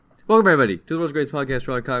Welcome, everybody, to the world's greatest podcast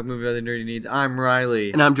for all comic movie other nerdy needs. I'm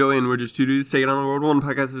Riley. And I'm Joey, and we're just two dudes taking on the world one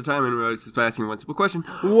podcast at a time, and we're always just asking one simple question.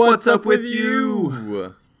 What's up with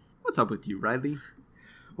you? What's up with you, Riley?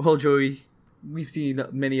 Well, Joey, we've seen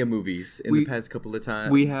many movies in the past couple of times.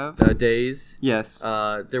 We have? Days. Yes.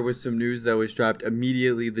 There was some news that was dropped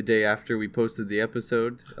immediately the day after we posted the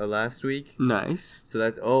episode last week. Nice. So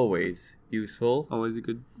that's always useful. Always a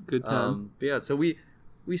good time. But yeah, so we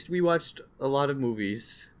watched a lot of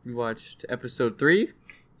movies. We watched episode 3.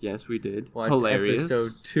 Yes, we did. Watched Hilarious.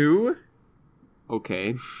 episode 2.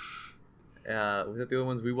 Okay. Was that the other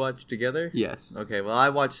ones we watched together? Yes. Okay, well, I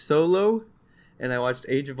watched Solo, and I watched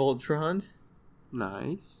Age of Ultron.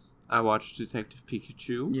 Nice. I watched Detective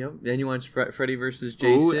Pikachu. Yep. And you watched Freddy vs.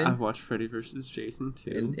 Jason. Oh, I watched Freddy vs. Jason, too.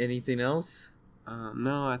 And anything else?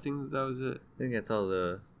 No, I think that was it. I think that's all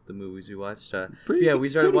the movies we watched. We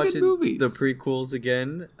started pretty watching good the prequels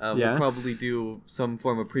again. We'll probably do some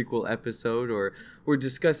form of prequel episode, or we're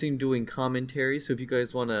discussing doing commentary. So if you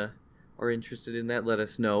guys are interested in that, let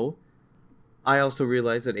us know. I also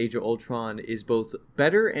realized that Age of Ultron is both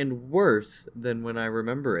better and worse than when I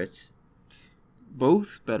remember it.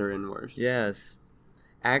 Both better and worse. Yes.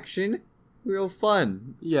 Action, real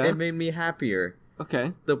fun. Yeah. It made me happier.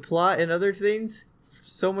 Okay. The plot and other things,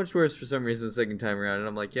 so much worse for some reason the second time around. And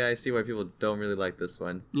I'm like, yeah, I see why people don't really like this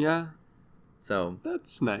one. Yeah. So.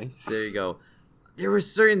 That's nice. There you go. There were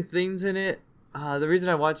certain things in it. The reason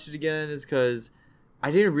I watched it again is because I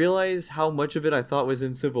didn't realize how much of it I thought was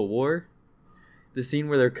in Civil War. The scene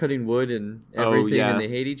where they're cutting wood and everything and they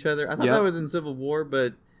hate each other. I thought that was in Civil War,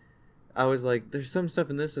 but I was like, there's some stuff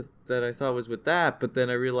in this that I thought was with that. But then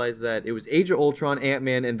I realized that it was Age of Ultron,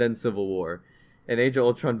 Ant-Man, and then Civil War. And Age of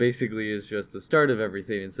Ultron basically is just the start of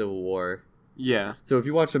everything in Civil War. Yeah. So if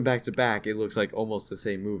you watch them back to back, it looks like almost the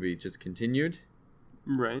same movie, just continued.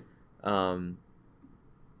 Right. But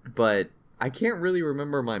I can't really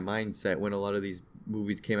remember my mindset when a lot of these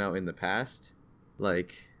movies came out in the past.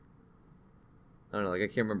 Like, I don't know, like I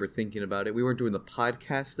can't remember thinking about it. We weren't doing the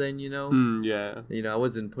podcast then, you know? Yeah. You know, I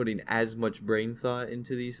wasn't putting as much brain thought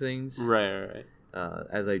into these things. Right.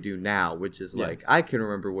 As I do now, which is like, I can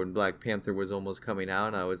remember when Black Panther was almost coming out,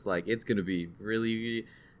 and I was like, it's gonna be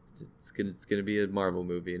it's gonna be a Marvel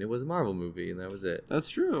movie, and it was a Marvel movie, and that was it. That's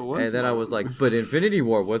true. It was. And then I was like, but Infinity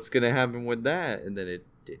War, what's gonna happen with that? And then it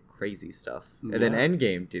did crazy stuff, and then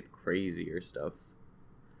Endgame did crazier stuff.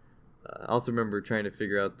 I also remember trying to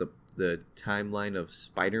figure out the timeline of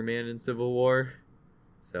Spider-Man in Civil War.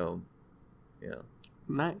 So, yeah.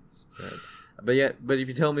 Nice. Right. But if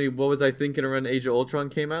you tell me what was I thinking around Age of Ultron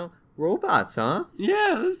came out? Robots, huh?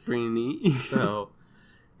 Yeah, that's pretty neat. So,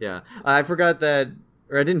 yeah. I forgot that,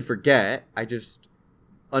 or I didn't forget, I just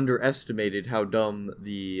underestimated how dumb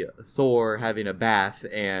the Thor having a bath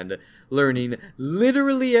and learning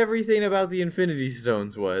literally everything about the Infinity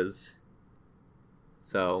Stones was.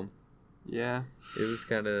 So, yeah. it was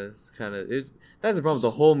kind of that's the problem with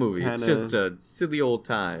the whole movie. It's just a silly old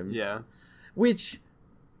time. Yeah. Which,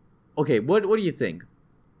 okay, what do you think?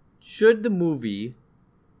 Should the movie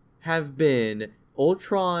have been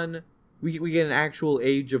Ultron? We get an actual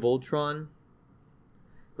Age of Ultron,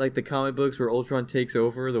 like the comic books where Ultron takes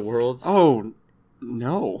over the world. Oh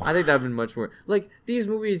no! I think that'd been much more. Like these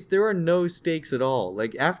movies, there are no stakes at all.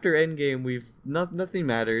 Like after Endgame, nothing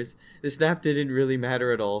matters. The snap didn't really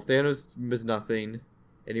matter at all. Thanos was nothing,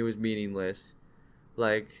 and he was meaningless.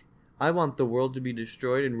 Like, I want the world to be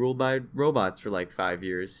destroyed and ruled by robots for like 5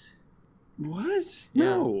 years. What? Yeah.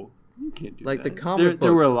 No, you can't do like that. The comic books.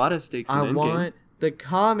 There were a lot of stakes in I Endgame. want the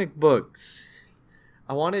comic books.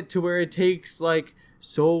 I want it to where it takes like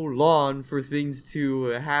so long for things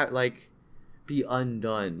to be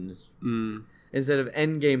undone. Instead of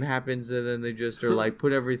Endgame happens and then they just are like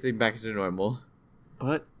put everything back to normal.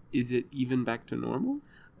 But is it even back to normal?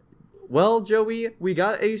 Well, Joey, we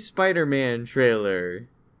got a Spider-Man trailer.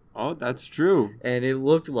 Oh, that's true. And it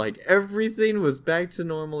looked like everything was back to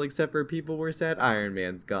normal except for people were sad Iron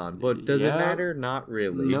Man's gone. But does it matter? Not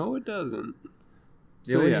really. No, it doesn't.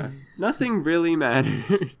 So yeah, nothing really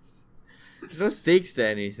matters. There's no stakes to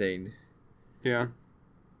anything. Yeah.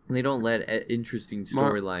 And they don't let interesting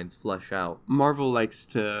storylines flush out. Marvel likes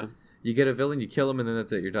to... You get a villain, you kill him, and then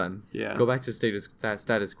that's it. You're done. Yeah. Go back to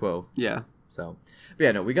status quo. Yeah. So, but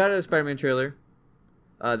yeah, no, we got a Spider-Man trailer.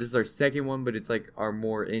 This is our second one, but it's like our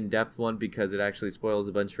more in-depth one because it actually spoils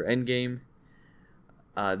a bunch for Endgame.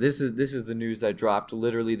 This is the news that dropped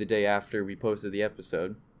literally the day after we posted the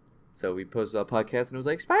episode. So we posted a podcast and it was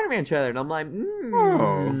like Spider-Man trailer, and I'm like,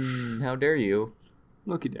 how dare you?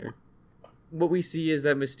 Looky there. What we see is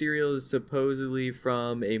that Mysterio is supposedly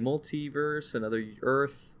from a multiverse, another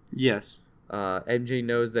Earth. Yes. MJ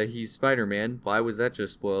knows that he's Spider-Man. Why was that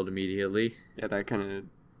just spoiled immediately? Yeah, that kind of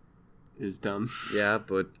is dumb. Yeah,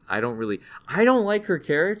 but I don't like her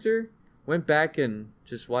character. Went back and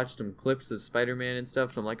just watched some clips of Spider-Man and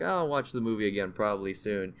stuff. So I'm like, oh, I'll watch the movie again probably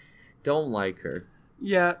soon. Don't like her.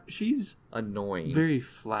 Yeah, she's annoying. Very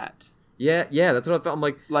flat. Yeah, that's what I felt.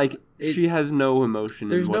 I'm like she has no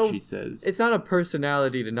emotion in what she says. It's not a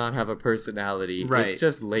personality to not have a personality. Right. It's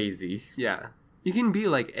just lazy. Yeah. You can be,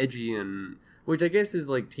 like, edgy and... Which I guess is,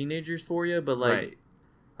 like, teenagers for you, but, like, right.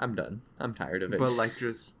 I'm done. I'm tired of it. But, like,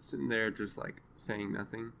 just sitting there, just, like, saying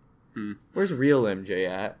nothing. Where's real MJ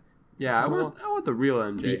at? Yeah, I want the real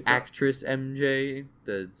MJ. The actress MJ,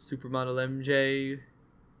 the supermodel MJ.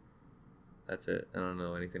 That's it. I don't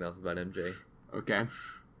know anything else about MJ. Okay.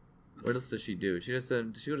 What else does she do? Did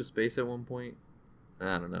she go to space at one point?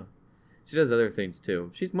 I don't know. She does other things too.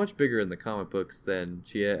 She's much bigger in the comic books than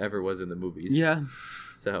she ever was in the movies. Yeah.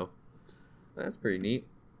 So, that's pretty neat.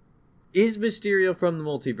 Is Mysterio from the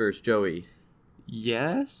multiverse, Joey?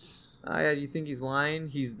 Yes. You think he's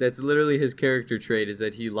lying? That's literally his character trait, is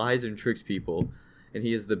that he lies and tricks people, and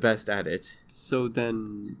he is the best at it. So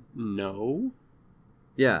then, no?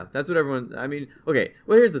 Yeah, that's what everyone... I mean, okay,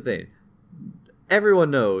 well, here's the thing.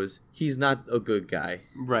 Everyone knows he's not a good guy.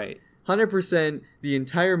 Right. 100%, the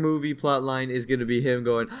entire movie plot line is going to be him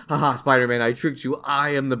going, haha, Spider-Man, I tricked you, I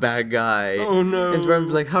am the bad guy. Oh, no. And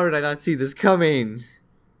Spider-Man's like, how did I not see this coming?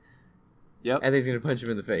 Yep. And then he's going to punch him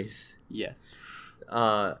in the face. Yes.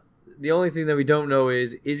 The only thing that we don't know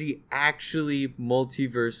is he actually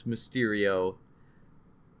multiverse Mysterio?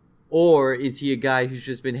 Or is he a guy who's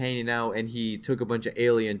just been hanging out and he took a bunch of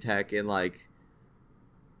alien tech and, like,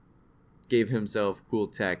 gave himself cool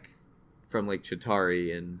tech from, like,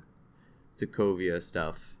 Chitauri and Sokovia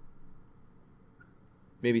stuff?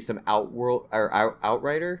 Maybe some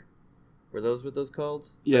Outrider? Were those what those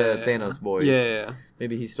called? Yeah. The Thanos boys. Yeah.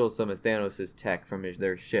 Maybe he stole some of Thanos' tech from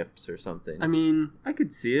their ships or something. I mean, I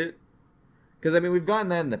could see it. Because, I mean, we've gotten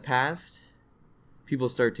that in the past. People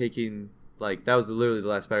start taking, like, that was literally the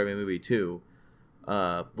last Spider-Man movie, too.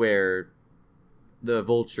 Where the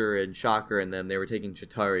Vulture and Shocker and them, they were taking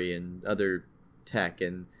Chitauri and other tech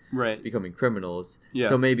and becoming criminals. Yeah.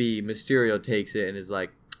 So maybe Mysterio takes it and is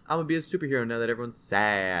like, I'm going to be a superhero now that everyone's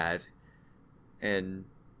sad. And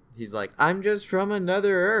he's like, I'm just from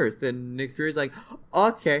another Earth. And Nick Fury's like,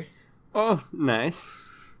 okay. Oh,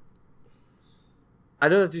 nice. I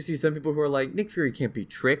know you see some people who are like, Nick Fury can't be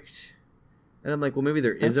tricked. And I'm like, well, maybe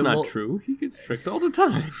there is a... That's not true. He gets tricked all the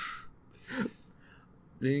time.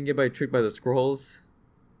 He didn't get tricked by the Skrulls.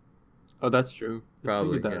 Oh, that's true.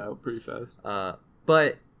 Probably. Figured that out pretty fast.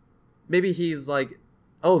 But maybe he's like,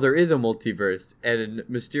 oh, there is a multiverse. And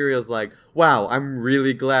Mysterio's like, wow, I'm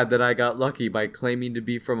really glad that I got lucky by claiming to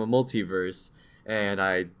be from a multiverse. And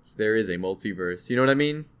there is a multiverse. You know what I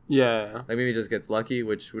mean? Yeah. Like, maybe he just gets lucky,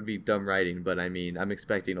 which would be dumb writing. But, I mean, I'm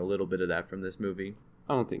expecting a little bit of that from this movie.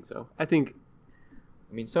 I don't think so. I think...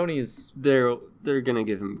 I mean, Sony's... They're gonna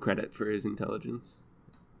give him credit for his intelligence.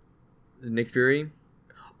 Nick Fury?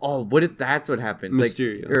 Oh, what if that's what happens?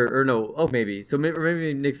 Mysterio. Like, or no. Oh, maybe. So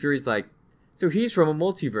maybe Nick Fury's like, so he's from a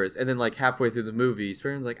multiverse. And then, like, halfway through the movie,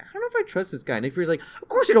 Spider-Man's like, I don't know if I trust this guy. Nick Fury's like, of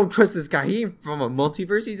course you don't trust this guy. He ain't from a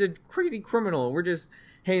multiverse. He's a crazy criminal. And we're just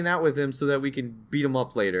hanging out with him so that we can beat him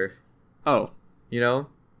up later. Oh. You know?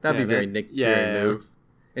 That'd be very Nick Fury move.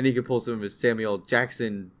 And he could pull some of his Samuel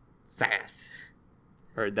Jackson sass.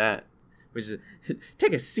 Heard that. Which is,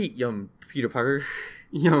 take a seat, young Peter Parker.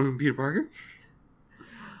 Young Peter Parker?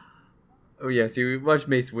 Oh, yeah, see, we watched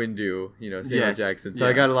Mace Windu, Samuel Jackson, so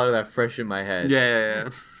I got a lot of that fresh in my head. Yeah.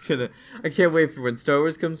 I can't wait for when Star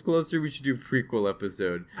Wars comes closer, we should do a prequel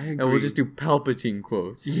episode. I agree. And we'll just do Palpatine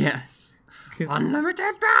quotes. Yes.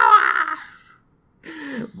 Unlimited power!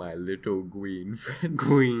 My little green friend.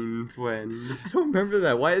 Green friend. I don't remember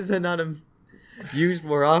that. Why is that not used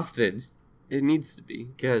more often? It needs to be.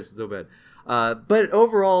 Gosh, it's so bad. But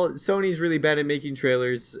overall, Sony's really bad at making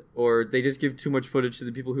trailers, or they just give too much footage to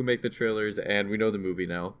the people who make the trailers, and we know the movie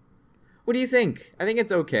now. What do you think? I think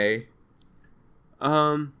it's okay.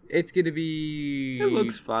 It's gonna be... It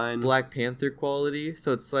looks fine. Black Panther quality,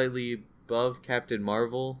 so it's slightly above Captain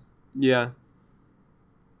Marvel. Yeah.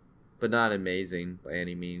 But not amazing by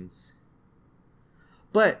any means.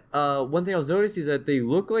 But one thing I was noticing is that they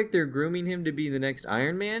look like they're grooming him to be the next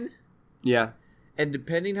Iron Man. Yeah. And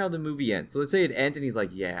depending how the movie ends. So let's say it ends and he's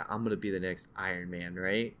like, yeah, I'm going to be the next Iron Man,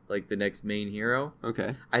 right? Like the next main hero.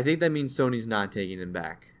 Okay. I think that means Sony's not taking him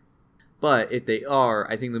back. But if they are,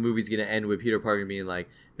 I think the movie's going to end with Peter Parker being like,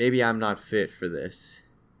 maybe I'm not fit for this.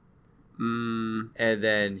 And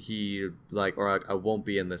then he, like, or I won't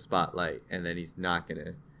be in the spotlight. And then he's not going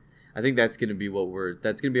to. I think that's gonna be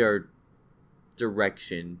that's gonna be our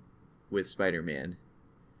direction with Spider-Man.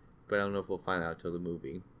 But I don't know if we'll find out till the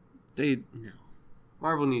movie. No.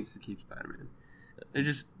 Marvel needs to keep Spider-Man.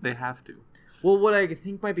 They have to. Well, what I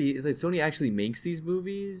think might be is that Sony actually makes these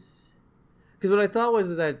movies. Because what I thought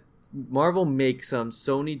was that Marvel makes them,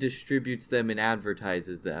 Sony distributes them and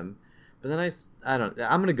advertises them. But then I'm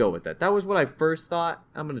going to go with that. That was what I first thought.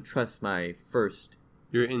 I'm going to trust my first.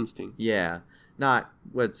 Your instinct. Yeah. Not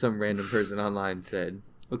what some random person online said.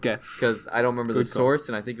 Okay. Because I don't remember the source,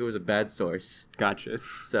 and I think it was a bad source. Gotcha.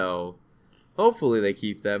 So, hopefully they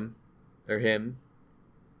keep them. Or him.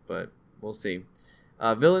 But we'll see.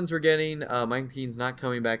 Villains we're getting. Mike Keaton's not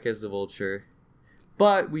coming back as the Vulture.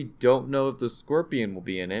 But we don't know if the Scorpion will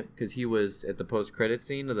be in it, because he was at the post-credit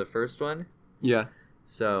scene of the first one. Yeah.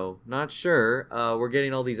 So, not sure. We're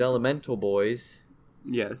getting all these Elemental boys.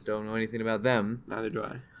 Yes. Don't know anything about them. Neither do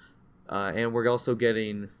I. And we're also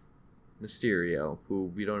getting Mysterio, who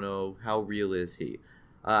we don't know how real is he.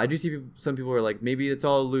 I do see some people are like, maybe it's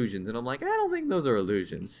all illusions. And I'm like, I don't think those are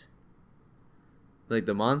illusions. Like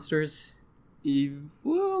the monsters?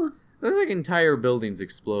 Well, there's like entire buildings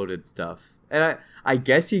exploded stuff. And I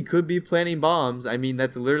guess he could be planting bombs. I mean,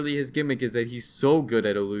 that's literally his gimmick, is that he's so good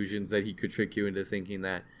at illusions that he could trick you into thinking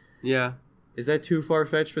that. Yeah. Is that too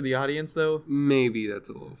far-fetched for the audience, though? Maybe that's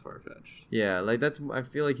a little far-fetched. Yeah, like I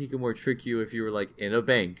feel like he could more trick you if you were like in a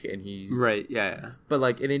bank and he's... Right, yeah. But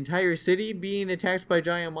like an entire city being attacked by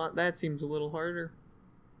giant that seems a little harder.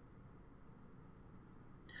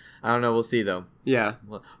 I don't know, we'll see though. Yeah.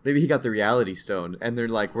 Well, maybe he got the reality stone and they're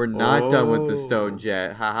like, we're not done with the stones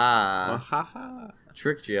yet. Haha. Ha.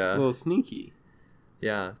 Tricked ya. A little sneaky.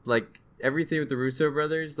 Yeah, like everything with the Russo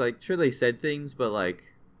brothers, like sure they said things, but like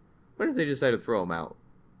what if they decide to throw them out?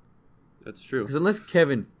 That's true. Because unless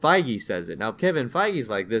Kevin Feige says it. Now, if Kevin Feige's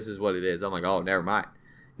like, this is what it is, I'm like, oh, never mind.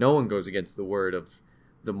 No one goes against the word of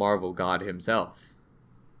the Marvel God himself.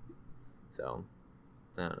 So,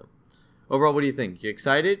 I don't know. Overall, what do you think? You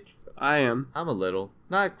excited? I am. I'm a little.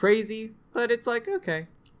 Not crazy, but it's like, okay.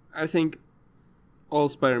 I think all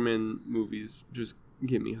Spider-Man movies just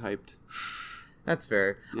get me hyped. That's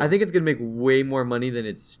fair. Yeah. I think it's going to make way more money than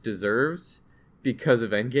it deserves because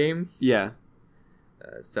of Endgame. Yeah.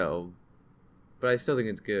 But I still think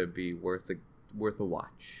it's going to be worth a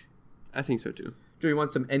watch. I think so too. Do you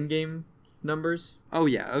want some Endgame numbers? Oh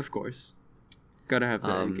yeah, of course. Gotta have the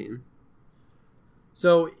Endgame.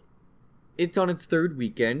 So, it's on its third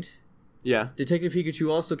weekend. Yeah. Detective Pikachu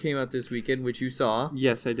also came out this weekend, which you saw.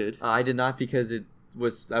 Yes, I did. I did not, because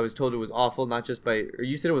I was told it was awful, not just or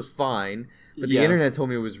you said it was fine, but the internet told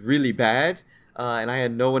me it was really bad. And I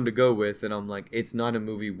had no one to go with, and I'm like, it's not a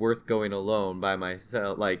movie worth going alone by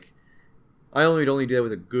myself. Like, I would only do that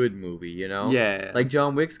with a good movie, you know? Yeah. Like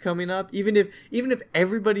John Wick's coming up. Even if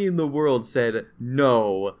everybody in the world said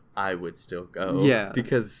no, I would still go. Yeah.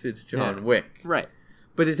 Because it's John Wick. Right.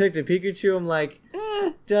 But Detective Pikachu, I'm like,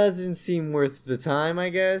 doesn't seem worth the time, I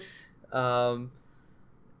guess. And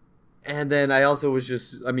then I also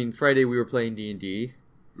was Friday we were playing D&D.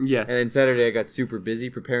 Yes. And then Saturday I got super busy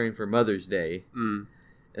preparing for Mother's Day. Mm.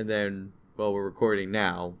 And then, well, we're recording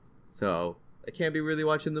now. So I can't be really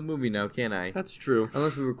watching the movie now, can I? That's true.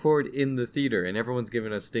 Unless we record in the theater, and everyone's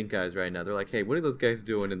giving us stink eyes right now. They're like, hey, what are those guys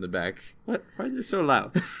doing in the back? What? Why are they so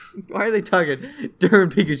loud? Why are they talking during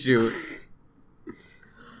Pikachu?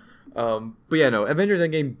 But yeah, no, Avengers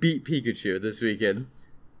Endgame beat Pikachu this weekend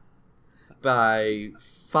by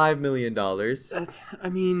 $5 million.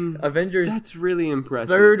 Avengers that's really impressive.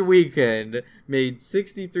 Third weekend made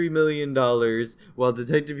 $63 million, while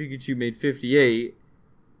Detective Pikachu made 58.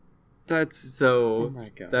 That's so. Oh my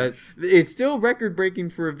god! That it's still record breaking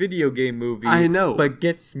for a video game movie. I know, but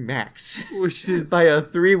gets smacked, which is by a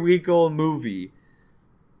 3-week-old movie.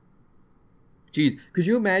 Jeez, could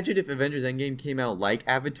you imagine if Avengers Endgame came out like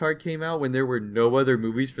Avatar came out, when there were no other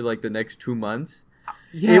movies for like the next 2 months?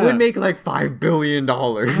 Yeah. It would make like $5 billion.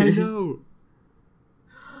 I know.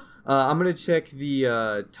 I'm going to check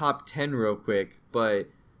the top 10 real quick, but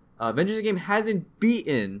Avengers Endgame hasn't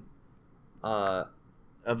beaten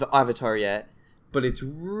Avatar yet, but it's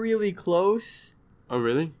really close. Oh,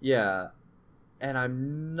 really? Yeah. And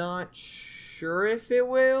I'm not sure if it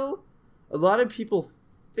will. A lot of people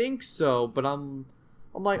think so, but I'm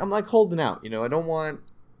like holding out, you know. I don't want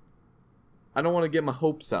to get my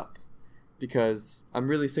hopes up, because I'm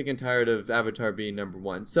really sick and tired of Avatar being number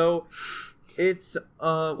 1. So it's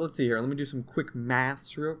let's see here. Let me do some quick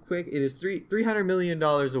maths real quick. It is $300 million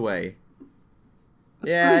away.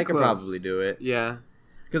 That's yeah, I close. could probably do it. Yeah.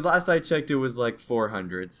 Because last I checked, it was like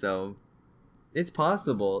 400, so it's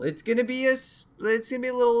possible. It's gonna be a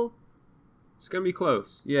little It's gonna be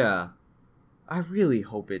close. Yeah. I really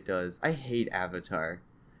hope it does. I hate Avatar.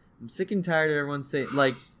 I'm sick and tired of everyone saying,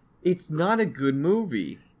 like, it's not a good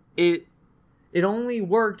movie. It only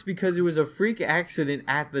worked because it was a freak accident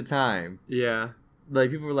at the time. Yeah.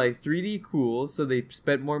 Like, people were like, 3D cool, so they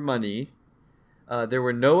spent more money. There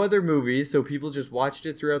were no other movies, so people just watched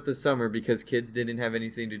it throughout the summer because kids didn't have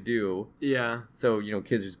anything to do. Yeah. So, you know,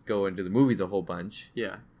 kids just go into the movies a whole bunch.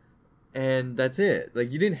 Yeah. And that's it.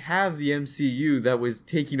 Like, you didn't have the MCU that was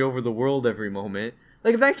taking over the world every moment.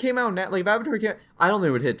 Like, if that came out now, like, if Avatar came out, I don't think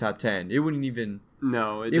it would hit top 10. It wouldn't even...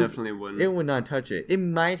 No, it definitely wouldn't. It would not touch it. It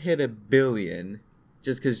might hit 1 billion,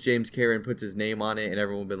 just because James Cameron puts his name on it, and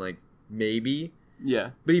everyone would be like, maybe? Yeah.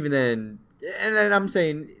 But even then... And I'm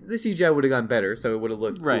saying, the CGI would have gotten better, so it would have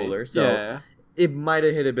looked cooler. So yeah. It might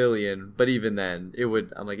have hit 1 billion, but even then, it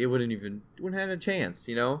would... I'm like, it wouldn't have a chance,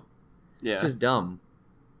 you know? Yeah. It's just dumb.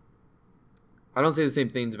 I don't say the same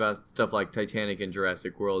things about stuff like Titanic and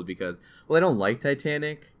Jurassic World because, well, I don't like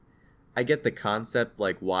Titanic. I get the concept,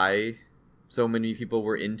 like, why so many people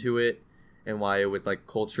were into it and why it was, like,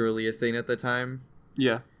 culturally a thing at the time.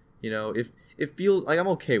 Yeah. You know, if it feels, like, I'm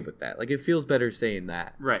okay with that. Like, it feels better saying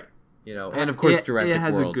that. Right. You know, and of course Jurassic World. It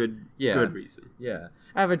has a good reason. Yeah.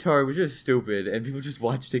 Avatar was just stupid and people just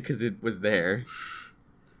watched it because it was there.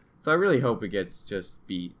 So I really hope it gets just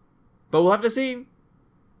beat. But we'll have to see.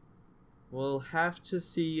 We'll have to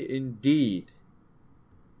see indeed.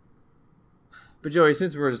 But Joey,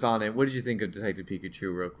 since we're just on it, what did you think of Detective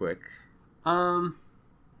Pikachu real quick?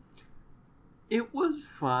 It was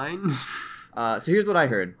fine. So here's what I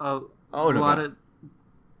heard. A lot of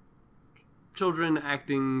children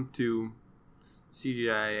acting to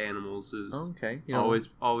CGI animals is okay.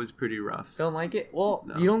 always pretty rough. Don't like it? Well,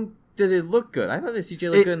 no. You don't... Does it look good? I thought the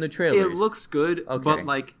CGI looked good in the trailers. It looks good, okay. But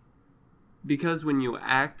like, because when you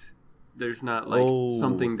act, there's not like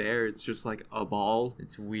something there. It's just like a ball.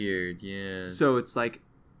 It's weird, yeah. So it's like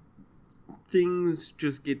things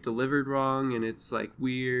just get delivered wrong, and it's like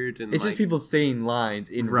weird. And it's like, just people saying lines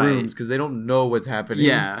in rooms because they don't know what's happening.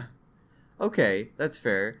 Yeah. Okay, that's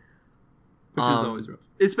fair. Which is always rough,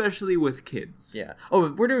 especially with kids. Yeah.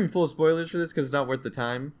 Oh, we're doing full spoilers for this because it's not worth the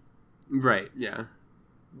time. Right. Yeah.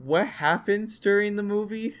 What happens during the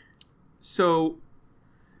movie? So,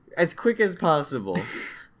 as quick as possible.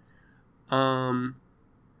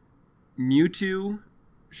 Mewtwo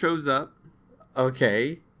shows up.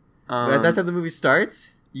 Okay. That's how the movie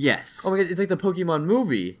starts? Yes. Oh my god, it's like the Pokemon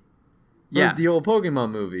movie. Yeah. The old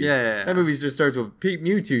Pokemon movie. Yeah. That movie just starts with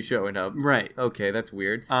Mewtwo showing up. Right. Okay, that's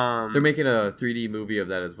weird. They're making a 3D movie of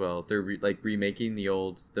that as well. They're remaking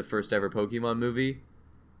the first ever Pokemon movie.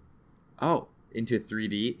 Oh. Into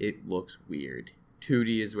 3D. It looks weird.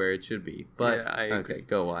 2D is where it should be. But yeah, I agree. Okay,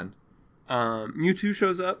 go on. Mewtwo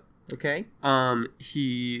shows up. Okay.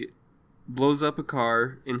 He blows up a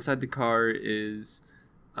car. Inside the car is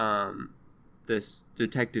this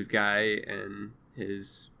detective guy and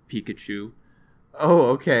his Pikachu. Oh,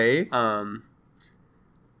 okay.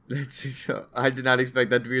 That's I did not expect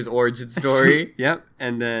that to be his origin story. Yep.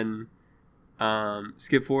 And then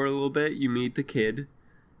skip forward a little bit, you meet the kid.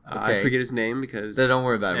 Okay. I forget his name because don't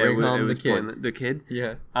worry about it. We're calling him the kid. The kid.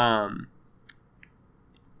 Yeah.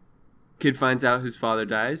 Kid finds out his father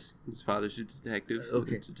dies. His father's a detective.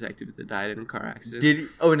 Okay. It's a detective that died in a car accident. Did he?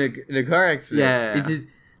 Oh, in a car accident. Yeah.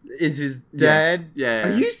 Is his dad? Yes. Yeah.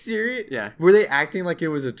 Are you serious? Yeah. Were they acting like it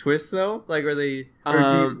was a twist though? Like, are they?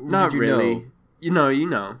 Not really. Know? You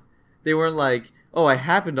know. They weren't like, oh, I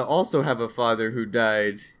happen to also have a father who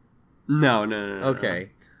died. No. Okay.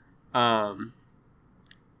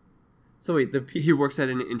 So wait, he works at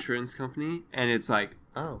an insurance company, and it's like,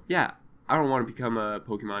 oh yeah, I don't want to become a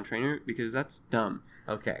Pokemon trainer because that's dumb.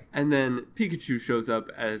 Okay. And then Pikachu shows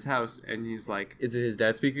up at his house, and he's like, is it his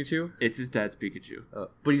dad's Pikachu? It's his dad's Pikachu.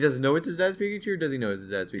 But he doesn't know it's his dad's Pikachu, or does he know it's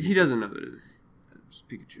his dad's Pikachu? He doesn't know that it's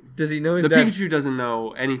Pikachu. Does he know his dad? The Pikachu doesn't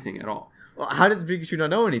know anything at all. Well, how does Pikachu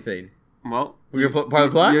not know anything? Well, we're gonna put part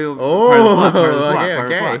of the plot.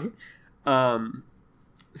 Okay.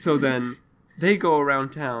 So then they go around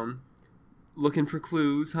town looking for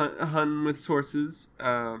clues, hunting with sources.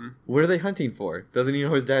 What are they hunting for? Doesn't he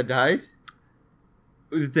know his dad died?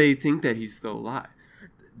 They think that he's still alive,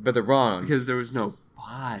 but they're wrong because there was no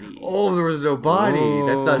body. Oh, there was no body. Oh.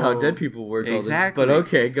 That's not how dead people work. Exactly. But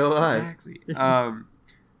okay, go on. Exactly.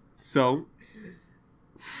 So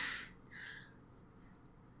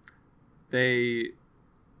they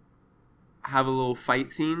have a little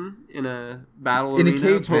fight scene in a battle in arena. a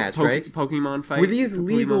cage match, right? Pokemon fight. Were these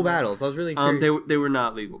legal battles? I was really curious. They were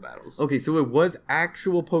not legal battles. Okay, so it was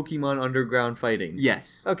actual Pokemon underground fighting.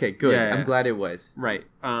 Yes. Okay, good. Yeah. I'm glad it was. Right.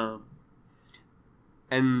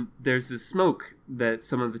 And there's this smoke that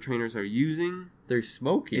some of the trainers are using. They're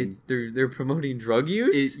smoking. They're promoting drug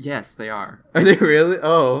use. Yes, they are. Are they really?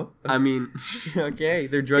 Oh, I mean, okay.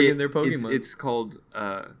 They're drugging their Pokemon. It's called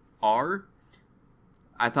R.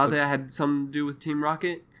 I thought that had something to do with Team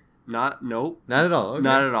Rocket. Nope. Not at all. Okay.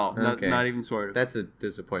 Not at all. Okay. Not even sort of. That's a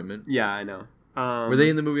disappointment. Yeah, I know. Were they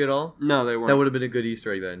in the movie at all? No, they weren't. That would have been a good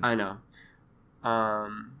Easter egg then. I know.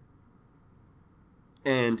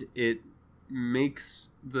 And it makes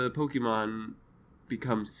the Pokemon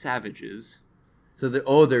become savages. So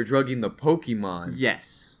they're drugging the Pokemon.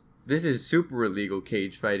 Yes. This is super illegal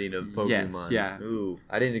cage fighting of Pokemon. Yes, yeah. Ooh,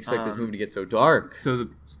 I didn't expect this movie to get so dark. So the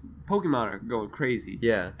Pokemon are going crazy.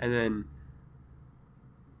 Yeah. And then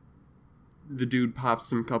the dude pops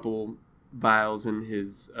some couple vials in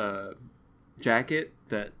his jacket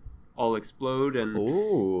that all explode, and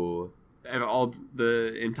ooh, all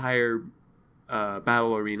the entire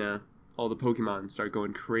battle arena, all the Pokemon start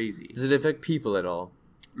going crazy. Does it affect people at all?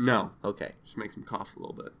 No. Okay. Just makes them cough a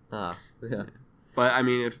little bit. Ah, yeah. But I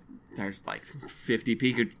mean, if there's like 50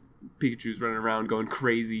 Pikachus running around going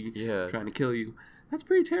crazy, trying to kill you, that's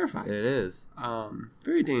pretty terrifying. It is.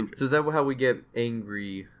 Very dangerous. So is that how we get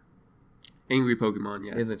angry Pokemon?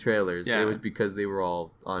 Yes. In the trailers, yeah. It was because they were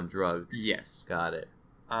all on drugs. Yes. Got it.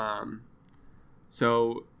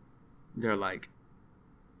 So they're like,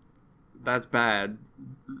 that's bad.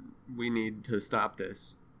 We need to stop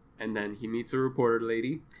this. And then he meets a reporter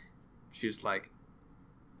lady. She's like,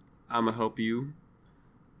 I'm gonna help you.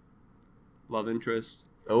 Love interest.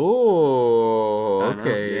 Oh,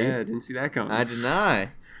 okay. Yeah, I didn't see that coming. I did not.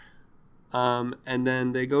 And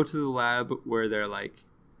then they go to the lab where they're like,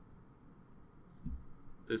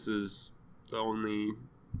 this is the only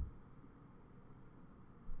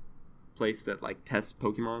place that like tests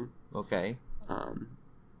Pokemon. Okay.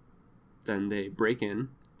 Then they break in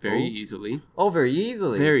very easily. Oh, very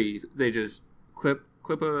easily. Very easy. They just clip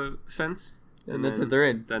a fence, and that's it. They're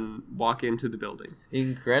in. Then walk into the building.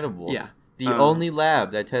 Incredible. Yeah. The only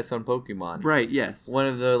lab that tests on Pokemon. Right. Yes. One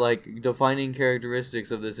of the like defining characteristics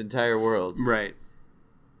of this entire world. Right.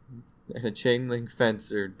 And a chain link fence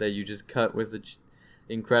that you just cut with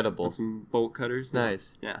incredible. With some bolt cutters.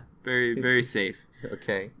 Nice. Yeah. Very very safe.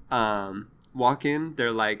 Okay. Walk in.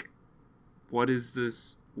 They're like, what is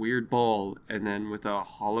this weird ball? And then with a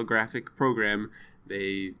holographic program,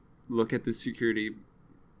 they look at the security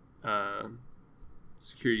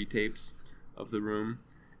tapes of the room,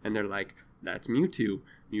 and they're like, that's Mewtwo.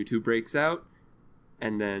 Mewtwo breaks out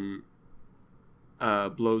and then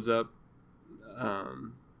blows up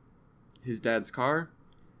his dad's car,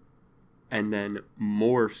 and then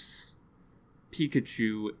morphs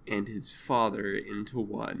Pikachu and his father into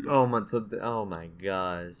one. Oh my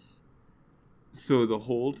gosh. So the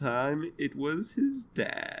whole time it was his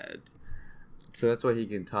dad. So that's why he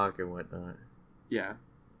can talk and whatnot. Yeah.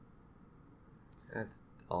 That's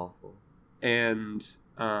awful. And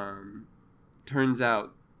turns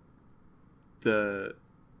out the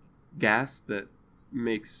gas that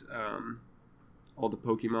makes all the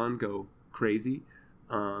Pokemon go crazy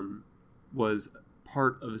was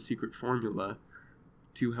part of a secret formula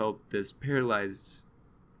to help this paralyzed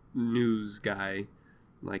news guy,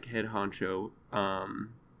 like head honcho,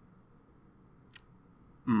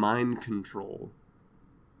 mind control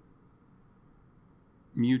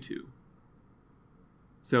Mewtwo.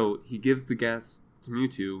 So he gives the gas to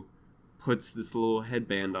Mewtwo, puts this little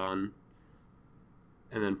headband on,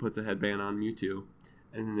 and then puts a headband on Mewtwo,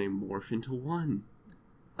 and then they morph into one.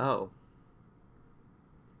 Oh.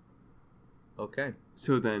 Okay.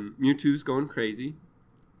 So then Mewtwo's going crazy,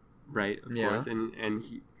 right? Of course, and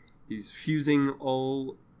he's fusing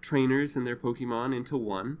all trainers and their Pokemon into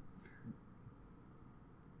one.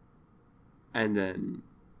 And then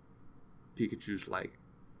Pikachu's like,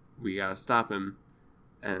 we gotta stop him.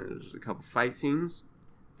 And there's a couple fight scenes,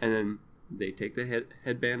 and then they take the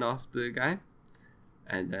headband off the guy,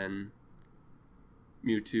 and then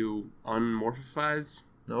Mewtwo unmorphifies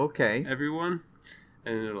everyone,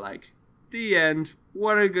 and they're like, the end.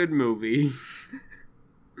 What a good movie.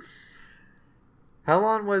 How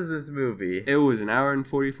long was this movie? It was 1 hour and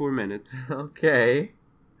 44 minutes. Okay.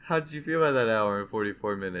 How did you feel about that 1 hour and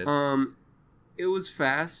 44 minutes? It was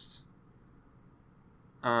fast.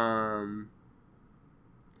 Not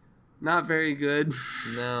very good.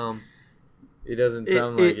 No. It doesn't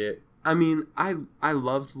sound like it. I mean, I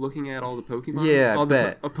loved looking at all the Pokemon. Yeah, all I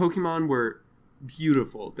bet. The Pokemon were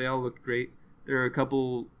beautiful. They all looked great. There are a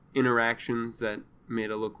couple interactions that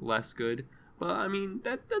made it look less good. But, I mean,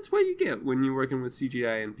 that's what you get when you're working with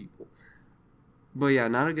CGI and people. But, yeah,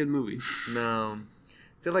 not a good movie. No.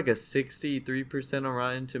 Is it like a 63% on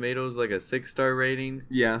Rotten Tomatoes, like a 6-star rating?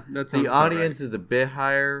 Yeah, that sounds The about audience right. is a bit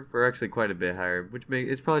higher, or actually quite a bit higher, which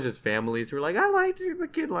it's probably just families who are like, I liked it, my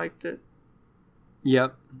kid liked it.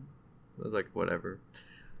 Yep. I was like, whatever.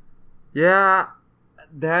 Yeah,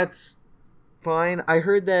 that's fine. I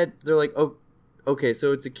heard that they're like, oh, okay,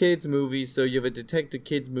 so it's a kids movie, so you have a detective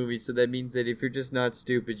kids movie, so that means that if you're just not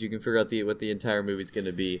stupid, you can figure out what the entire movie's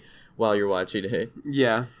gonna be while you're watching it,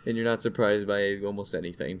 Yeah. and you're not surprised by almost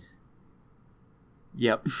anything.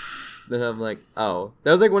 Yep. Then I'm like, oh,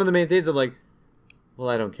 that was like one of the main things. I'm like, well,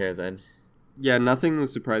 I don't care then, Yeah, nothing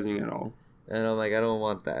was surprising at all. and I'm like, I don't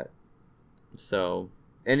want that. So,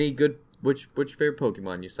 any good? Which favorite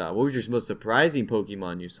Pokemon you saw? What was your most surprising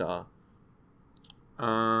Pokemon you saw?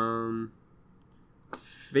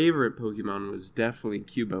 Favorite Pokemon was definitely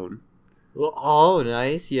Cubone. Well, oh,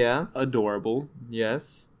 nice, yeah, Adorable.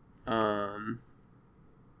 yes,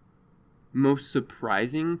 Most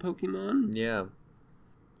surprising Pokemon? yeah.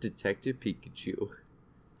 Detective Pikachu.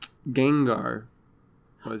 Gengar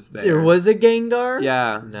was there. There was a Gengar?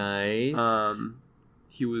 Yeah. Nice.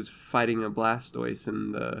 He was fighting a Blastoise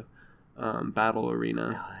in the battle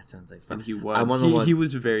arena. Oh, that sounds like fun. And he won. I wanna watch- He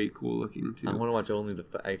was very cool looking too. I want to watch only the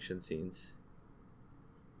action scenes.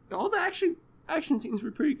 All the action scenes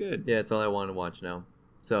were pretty good. Yeah, that's all I want to watch now.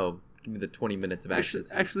 So, give me the 20 minutes of action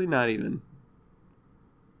scenes. Actually, not even.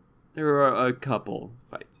 There were a couple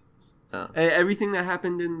fights. Oh. Everything that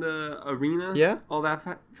happened in the arena, Yeah? all that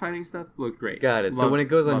fighting stuff looked great. Got it. So when it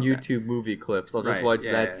goes on YouTube movie clips, I'll just Right, watch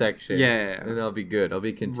yeah, that yeah. section. Yeah. And I'll be good. I'll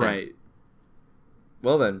be content. Right.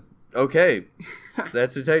 Well then. Okay.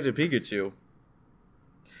 That's Detective Pikachu.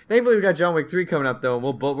 Thankfully we got John Wick 3 coming out though, and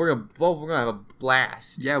we're gonna have a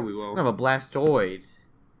blast. Yeah, we We're will. gonna have a Blastoid.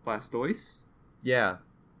 Blastoise? Yeah.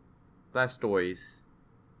 Blastoise.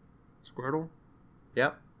 Squirtle?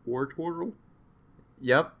 Yep. Wartortle?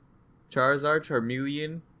 Yep. Charizard,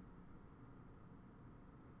 Charmeleon.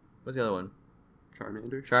 What's the other one?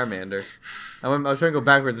 Charmander? Charmander. I was trying to go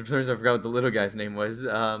backwards, and for some reason I forgot what the little guy's name was.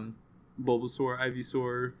 Bulbasaur,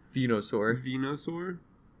 Ivysaur, Venusaur. Venusaur?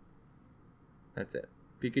 That's it.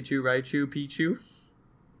 Pikachu, Raichu, Pichu.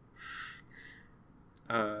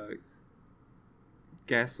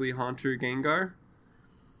 Ghastly Haunter, Gengar?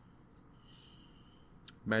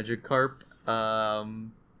 Magikarp.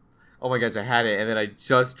 Oh my gosh, I had it, and then I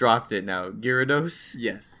just dropped it now. Gyarados.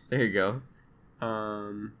 Yes. There you go.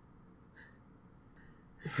 Um,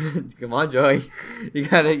 Come on, Joey. You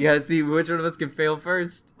gotta see which one of us can fail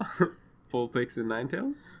first. Vulpix and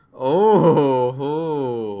Ninetales?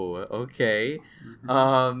 Oh, okay.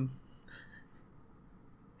 Mhm.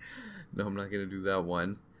 No, I'm not gonna do that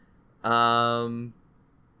one.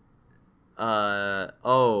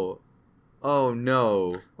 Oh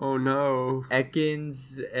no. Oh no.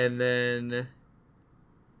 Ekans, and then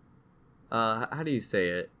how do you say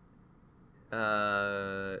it?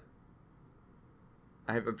 I'm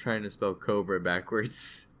trying to spell Cobra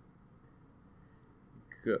backwards.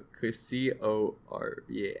 C-O-R,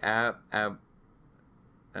 yeah, Ab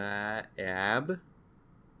Arbok.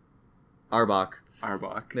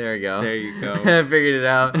 Arbok. There you go. There you go. I figured it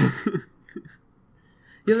out. He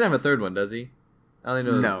doesn't have a third one, does he? I only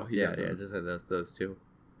know. No, he yeah, doesn't. yeah, just had those two.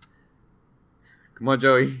 Come on,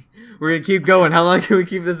 Joey. We're gonna keep going. How long can we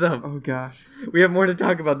keep this up? Oh gosh. We have more to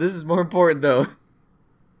talk about. This is more important, though.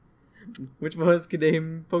 Which of us can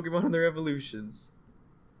name Pokemon and their evolutions?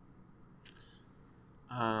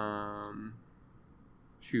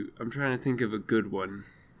 Shoot, I'm trying to think of a good one.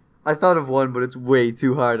 I thought of one, but it's way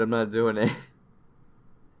too hard. I'm not doing it.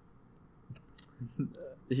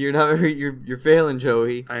 You're failing,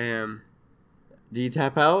 Joey. I am. Do you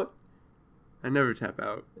tap out? I never tap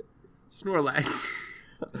out. Snorlax.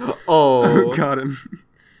 Oh. Got him.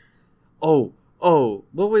 Oh.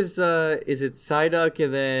 What was is it Psyduck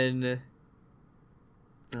and then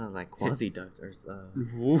like Quasi-Duck or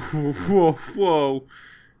Whoa.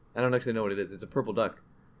 I don't actually know what it is. It's a purple duck.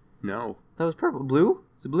 No. That was purple. Blue?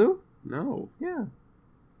 Is it blue? No. Yeah.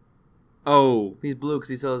 Oh, He's blue because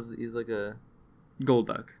he's like a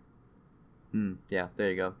Golduck. yeah, there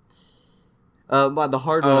you go. But the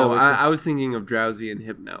hard one I was thinking of Drowsy and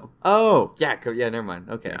Hypno. Oh, yeah, never mind.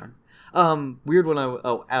 Okay. Yeah. Weird one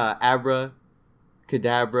Abra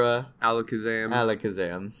Kadabra Alakazam.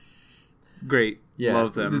 Alakazam. Great. Yeah.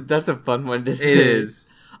 Love them. That's a fun one to say. It is.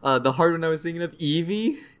 The hard one I was thinking of,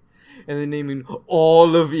 Eevee, and then naming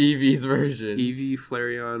all of Eevee's versions. Eevee,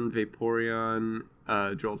 Flareon, Vaporeon,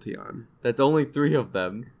 Jolteon. That's only 3 of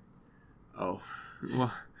them. Oh.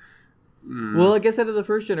 Well, Well, I guess out of the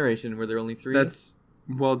first generation, were there only 3? This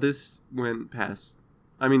went past.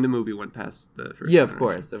 I mean, the movie went past the first. Yeah, of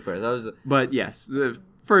generation. course. That was But yes,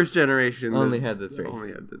 first generation only had the 3.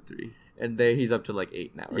 Only had the 3. And he's up to like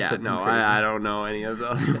 8 now. Or Yeah, something no, crazy. I don't know any of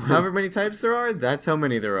those. However many types there are, that's how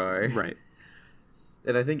many there are. Right.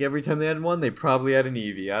 And I think every time they add one, they probably add an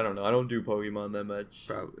Eevee. I don't know. I don't do Pokemon that much.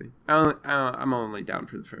 Probably. I'm only down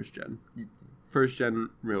for the first gen. First gen,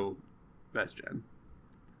 real best gen.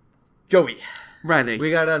 Joey. Riley. We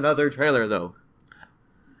got another trailer, though.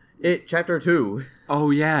 It, Chapter 2. Oh,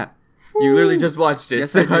 yeah. You literally just watched it,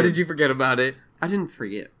 Yes, so I how did. did you forget about it? I didn't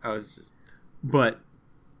forget. I was just... But,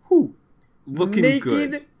 whew, looking Naked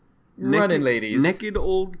good. running ladies. Naked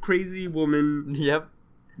old crazy woman Yep.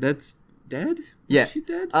 that's dead? Yeah. Is she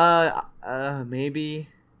dead? Maybe.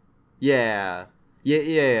 Yeah. Yeah.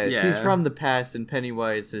 Yeah. She's from the past, and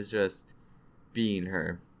Pennywise is just being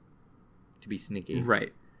her. To be sneaky.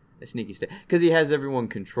 Right. A sneaky step. Because he has everyone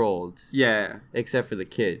controlled. Yeah. Except for the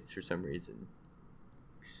kids, for some reason.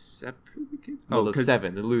 Except for the kids? Oh, the 'cause-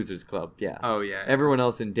 7, the Losers Club, yeah. Oh, yeah. Everyone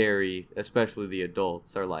else in Derry, especially the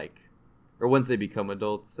adults, are like... Or once they become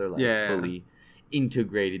adults, they're like Yeah. fully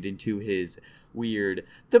integrated into his weird...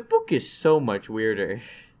 The book is so much weirder.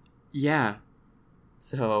 Yeah.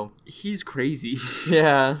 So, He's crazy.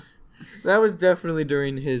 yeah. That was definitely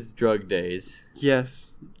during his drug days.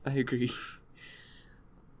 Yes. I agree.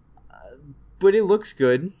 But it looks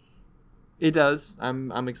good. It does.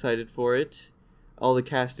 I'm excited for it. All the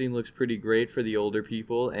casting looks pretty great for the older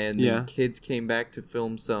people, and the Yeah. kids came back to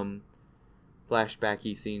film some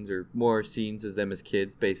flashbacky scenes, or more scenes as them as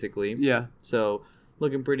kids, basically. Yeah. So,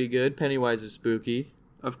 looking pretty good. Pennywise is spooky.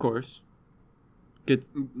 Of course.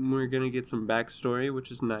 We're going to get some backstory,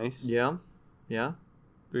 which is nice. Yeah.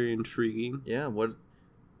 Very intriguing. Yeah. What?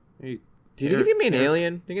 Hey, Do you think he's gonna be an Eric-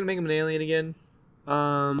 alien? They're gonna make him an alien again?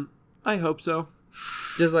 I hope so.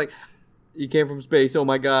 Just like, he came from space, oh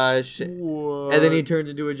my gosh. What? And then he turns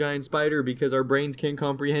into a giant spider because our brains can't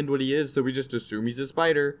comprehend what he is, so we just assume he's a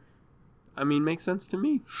spider. I mean, makes sense to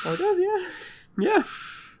me. Oh, it does, yeah. Yeah.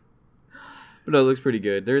 But no, it looks pretty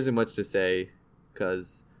good. There isn't much to say,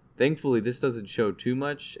 because thankfully this doesn't show too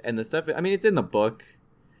much. And the stuff, I mean, it's in the book.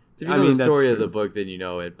 So if you I know mean, the that's story of true. the book, then you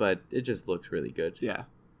know it. But it just looks really good. Yeah.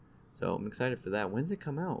 So I'm excited for that. When's it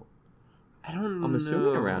come out? I don't know. I'm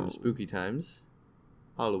assuming around spooky times.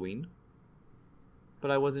 Halloween. But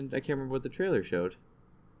I can't remember what the trailer showed.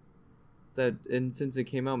 And since it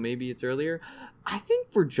came out, maybe it's earlier. I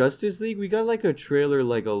think for Justice League, we got like a trailer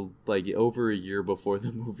like over a year before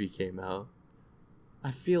the movie came out. I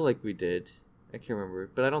feel like we did. I can't remember,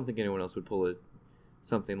 but I don't think anyone else would pull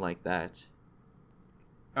something like that.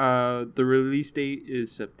 The release date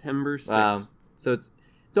is September 6th. So it's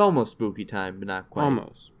almost spooky time, but not quite.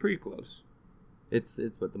 Almost. Pretty close. It's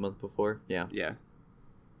what, the month before? Yeah. Yeah.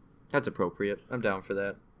 That's appropriate. I'm down for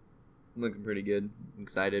that. I'm looking pretty good. I'm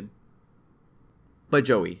excited. But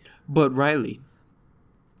Joey, But Riley.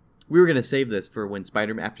 we were gonna save this for when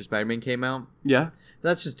after Spider-Man came out. Yeah,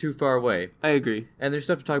 That's just too far away, I agree. and there's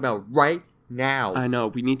stuff to talk about right now. I know.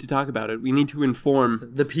 We need to talk about it. We need to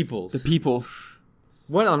inform The peoples. the people.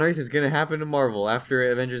 What on earth is gonna happen to Marvel after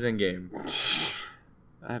Avengers Endgame?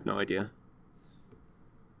 I have no idea.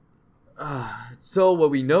 So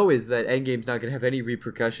what we know is that Endgame's not gonna have any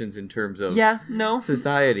repercussions in terms of Yeah, no.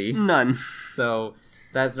 society. None. So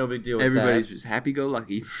that's no big deal with Everybody's that. just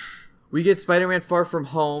happy-go-lucky. We get Spider-Man Far From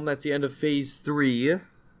Home. That's the end of Phase 3.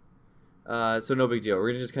 So no big deal. We're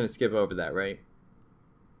going to just kind of skip over that, right?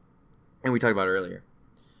 And we talked about it earlier.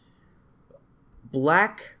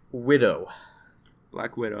 Black Widow.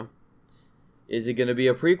 Black Widow. Is it going to be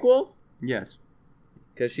a prequel? Yes,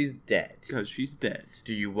 Because she's dead. because she's dead.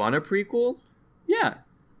 Do you want a prequel? Yeah.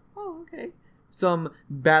 Oh, okay. Some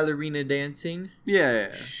ballerina dancing.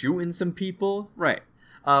 Yeah. Shooting some people. Right.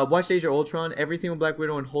 Watched Age of Ultron. Everything with Black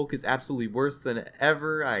Widow and Hulk is absolutely worse than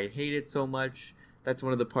ever. I hate it so much. That's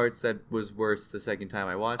one of the parts that was worse the second time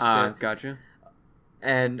I watched it. Gotcha.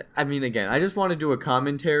 And, I mean, again, I just want to do a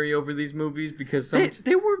commentary over these movies because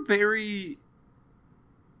They were very...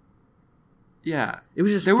 Yeah. it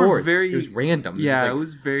was just they were forced. very- It was random. Yeah, Like, it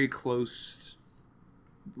was very close,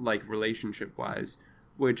 like, relationship-wise,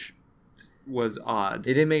 which was odd.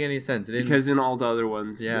 it didn't make any sense. It didn't, Because in all the other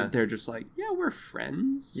ones, Yeah. they're just like, yeah, we're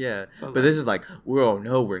friends. yeah. But, But this is like, whoa,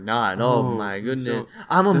 no, we're not. Oh, Oh, my goodness. so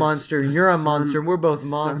I'm a the monster, the and you're a sun- monster, and we're both the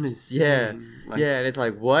sun monsters. is Yeah. setting. Like, Yeah, and it's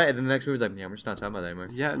like, what? And then the next movie's like, yeah, we're just not talking about that anymore.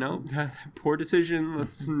 Yeah, no, poor decision.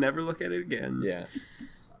 Let's never look at it again. Yeah.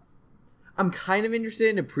 I'm kind of interested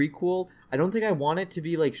in a prequel. I don't think I want it to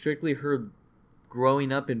be like strictly her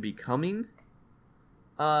growing up and becoming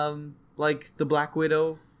like the Black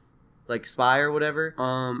Widow. like spy or whatever.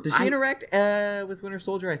 Does she interact with Winter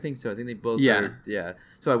Soldier? I think so. I think they both. Yeah. Yeah.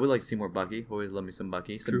 So I would like to see more Bucky. Always love me some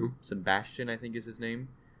Bucky. True. Sebastian, I think is his name.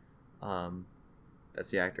 That's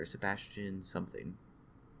the actor, Sebastian something.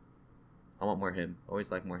 I want more him.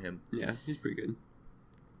 Always like more him. Yeah, he's pretty good.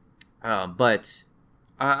 But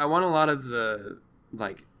I want a lot of the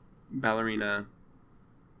like ballerina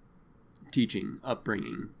teaching,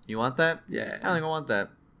 upbringing. you want that? Yeah. I don't think I want that.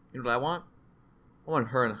 You know what I want? I want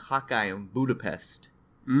her and Hawkeye in Budapest.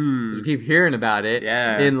 You Mm. keep hearing about it.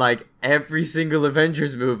 Yeah. In like every single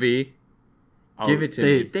Avengers movie. Give it to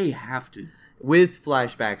me. They have to. With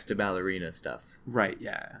flashbacks to ballerina stuff. Right,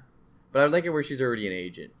 yeah. But I like it where she's already an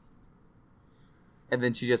agent. And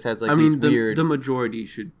then she just has like I these mean, weird... the majority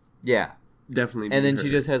should Yeah. definitely be And then her she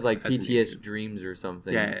just has like as an PTS agent. dreams or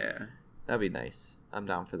something. Yeah. That'd be nice. I'm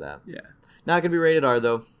down for that. Yeah. Not gonna be rated R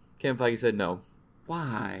though. Kevin Feige said no.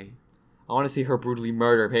 Why? I want to see her brutally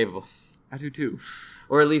murder people. I do too.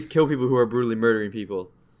 Or at least kill people who are brutally murdering people.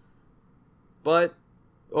 But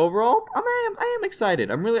overall, I am excited.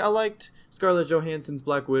 I liked Scarlett Johansson's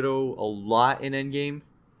Black Widow a lot in Endgame.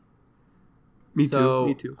 Me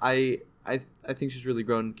too. I think she's really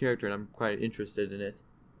grown in character, and I'm quite interested in it.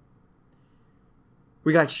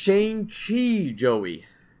 We got Shang-Chi, Joey.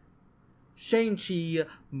 Shang-Chi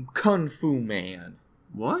Kung Fu Man.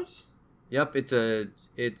 What? Yep, it's a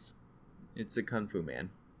Kung Fu Man.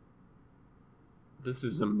 This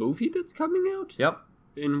is a movie that's coming out? Yep.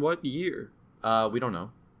 In what year? We don't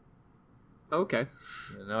know. Okay.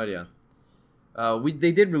 No idea.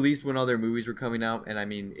 They did release when all their movies were coming out, and I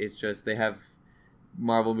mean, it's just they have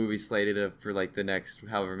Marvel movies slated for like the next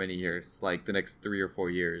however many years, like the next 3 or 4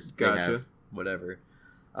 years. Gotcha. They have whatever.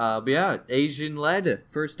 But yeah, Asian led,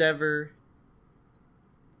 first ever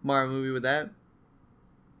Marvel movie with that.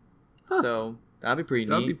 Huh. So that'd be pretty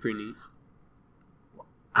That'd be neat. pretty neat.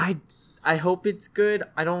 I hope it's good.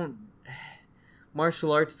 I don't.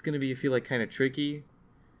 Martial arts is gonna feel like kind of tricky.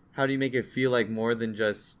 How do you make it feel like more than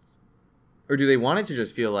just, or do they want it to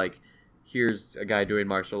just feel like, here's a guy doing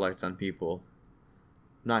martial arts on people?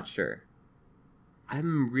 Not sure.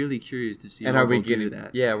 I'm really curious to see And how are we we'll do gonna?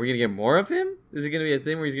 that. Yeah, we're gonna get more of him. Is it gonna be a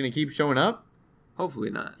thing where he's gonna keep showing up? Hopefully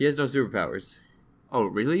not. He has no superpowers. Oh,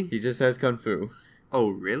 really? He just has kung fu. Oh,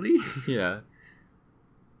 really? Yeah.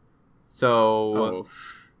 So. Oh.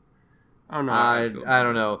 I don't know. how I feel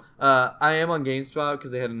don't about know. I am on GameSpot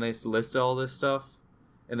because they had a nice list of all this stuff,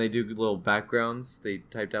 and they do little backgrounds. They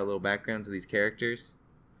typed out little backgrounds of these characters.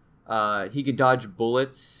 He could dodge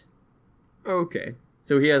bullets, that. Okay.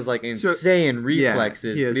 so he has like insane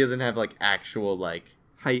reflexes, he but he has- doesn't have like actual like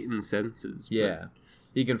Heightened senses. but- yeah.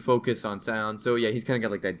 He can focus on sound, so yeah, he's kind of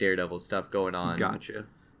got like that Daredevil stuff going on, Gotcha.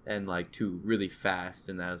 and like too really fast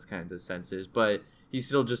in those kinds of senses. But he's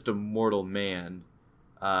still just a mortal man.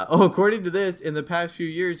 According to this, in the past few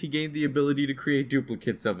years, he gained the ability to create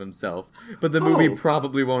duplicates of himself. But the movie Oh.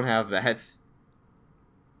 probably won't have that.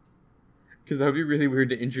 Because that would be really weird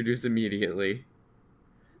to introduce immediately.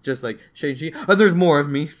 Just like, Shang-Chi, there's more of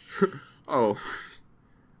me. Oh.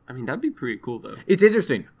 I mean, that'd be pretty cool, though. It's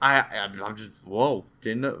interesting. I'm just, whoa.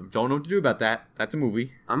 Don't know what to do about that. That's a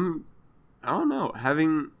movie. I don't know. I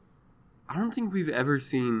don't think we've ever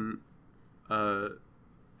seen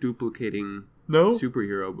duplicating No?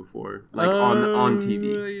 superhero before, like on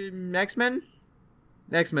TV. X-Men?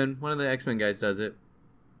 X-Men. One of the X-Men guys does it.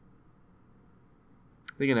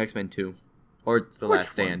 I think in X-Men 2. Or it's The Which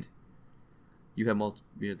Last Stand. You have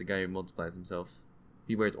the guy who multiplies himself.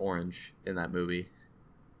 He wears orange in that movie.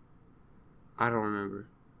 I don't remember.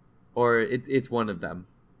 Or it's one of them.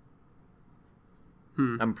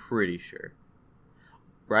 I'm pretty sure.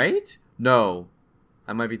 Right? No.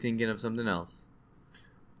 I might be thinking of something else.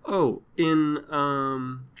 Oh, in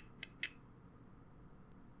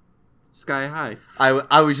Sky High.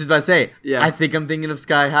 I was just about to say. Yeah. I think I'm thinking of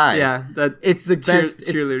Sky High. Yeah, that It's the best.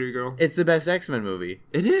 cheerleader girl. It's the best X-Men movie.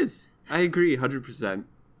 It is. I agree, 100%.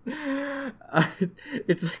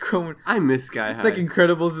 It's like when I miss Sky High. it's like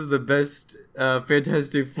Incredibles is the best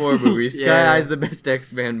Fantastic Four movie. Sky Yeah. High is the best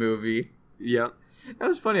X-Men movie. Yep. That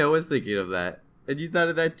was funny. I was thinking of that, and you thought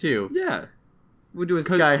of that too. Yeah, We'll do a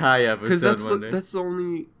Sky High because episode. that's the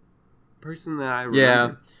only person that I remember.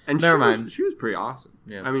 Yeah. and Never she was- mind. she was pretty awesome.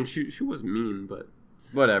 Yeah. I mean, she was mean, but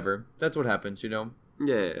Whatever. That's what happens,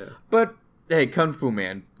 yeah. But hey, Kung Fu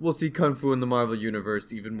Man. We'll see Kung Fu in the Marvel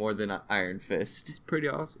universe even more than Iron Fist. It's pretty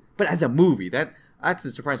awesome. But as a movie, that's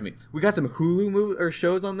the surprise me. We got some Hulu or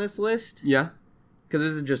shows on this list Yeah. because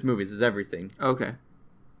this isn't just movies; it's everything. Okay.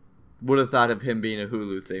 Would have thought of him being a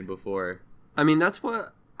Hulu thing before. I mean, that's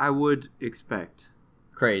what I would expect.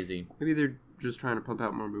 Crazy. Maybe they're just trying to pump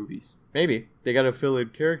out more movies. Maybe they gotta fill in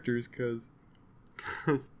characters because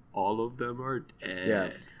all of them are dead.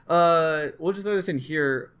 Yeah. We'll just throw this in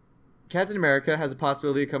here. Captain America has a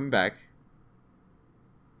possibility of coming back.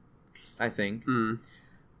 I think.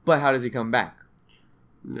 But how does he come back?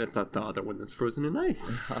 That's not the other one that's frozen in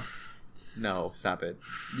ice. No, stop it.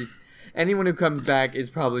 Anyone who comes back is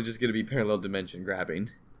probably just going to be parallel dimension grabbing.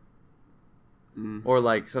 Or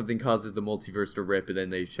like something causes the multiverse to rip and then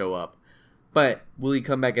they show up. But will he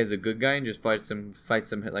come back as a good guy and just fight some,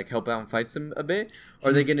 like help out and fight some a bit? Or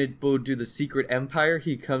are they going to do the Secret Empire?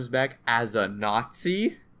 He comes back as a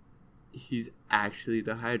Nazi? He's actually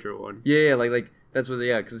the Hydra one. Yeah, like that's what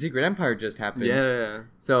because the Secret Empire just happened. Yeah.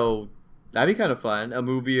 So that'd be kind of fun. A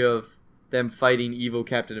movie of them fighting evil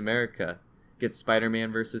Captain America. Get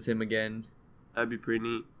Spider-Man versus him again. That'd be pretty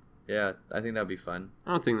neat. Yeah, I think that'd be fun.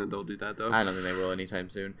 I don't think that they'll do that, though. I don't think they will anytime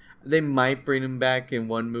soon. They might bring him back in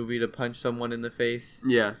one movie to punch someone in the face.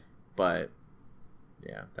 Yeah. But,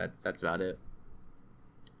 yeah, that's about it.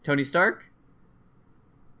 Tony Stark?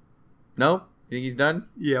 No? You think he's done?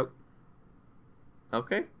 Yep.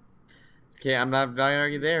 Okay. Okay, I'm not going to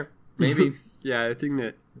argue there. Maybe. Yeah, I think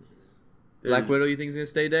that... Black Widow, you think is going to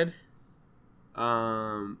stay dead?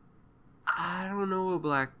 I don't know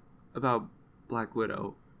about Black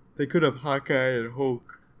Widow. They could have Hawkeye and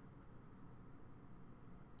Hulk.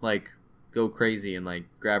 Like, go crazy and, like,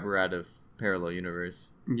 grab her out of parallel universe.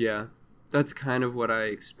 Yeah. That's kind of what I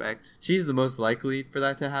expect. She's the most likely for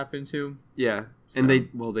that to happen, too. Yeah. So. And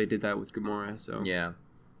they did that with Gamora, so. Yeah.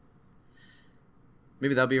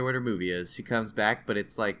 Maybe that'll be what her movie is. She comes back, but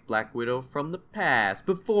it's like Black Widow from the past,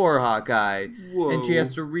 before Hawkeye. Whoa. And she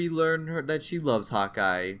has to relearn that she loves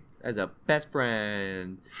Hawkeye as a best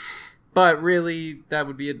friend. But really, that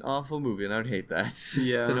would be an awful movie, and I would hate that.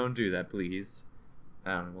 Yeah. So don't do that, please.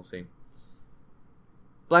 I don't know, we'll see.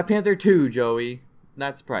 Black Panther 2, Joey.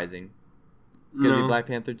 Not surprising. It's going to be Black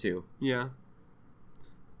Panther 2. Yeah.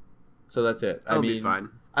 So that's it. That'll be fine.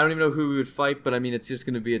 I don't even know who we would fight, but I mean, it's just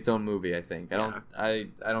going to be its own movie, I think. I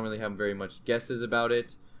don't really have very much guesses about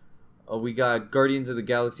it. We got Guardians of the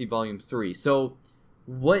Galaxy Volume 3. So,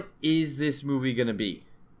 what is this movie going to be?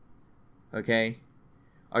 Okay?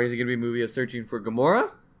 Or is it going to be a movie of searching for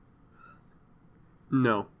Gamora?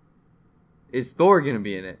 No. Is Thor going to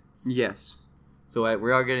be in it? Yes. So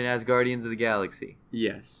we are getting as Guardians of the Galaxy.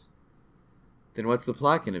 Yes. Then what's the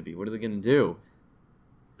plot going to be? What are they going to do?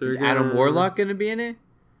 Is Adam Warlock going to be in it?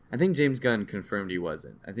 I think James Gunn confirmed he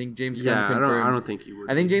wasn't. I think James Gunn confirmed... I don't think he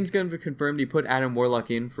would. I think James Gunn confirmed he put Adam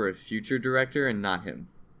Warlock in for a future director and not him.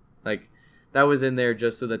 Like, that was in there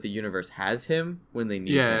just so that the universe has him when they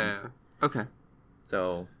need him. Yeah. Okay.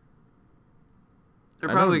 So... They're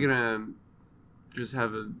probably going to just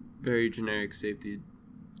have a very generic safety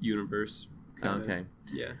universe. Okay.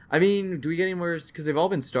 Yeah. I mean, do we get any more... Because they've all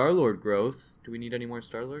been Star-Lord growth. Do we need any more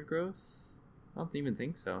Star-Lord growth? I don't even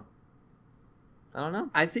think so. I don't know.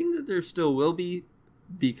 I think that there still will be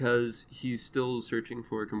because he's still searching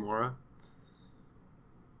for Gamora.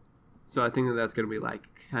 So I think that that's going to be like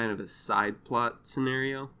kind of a side plot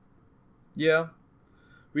scenario. Yeah.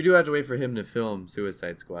 We do have to wait for him to film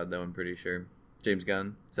Suicide Squad, though, I'm pretty sure. James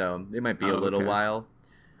Gunn. So it might be a little while.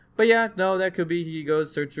 But yeah, no, that could be he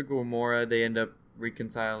goes search for Gamora. They end up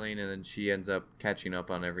reconciling, and then she ends up catching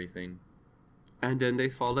up on everything. And then they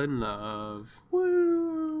fall in love.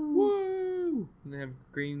 Woo! Woo! And they have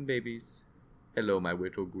green babies. Hello, my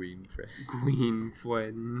little green friend. Green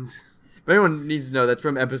friends. If anyone needs to know, that's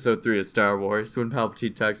from episode 3 of Star Wars, when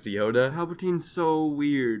Palpatine talks to Yoda. Palpatine's so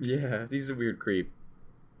weird. Yeah, he's a weird creep.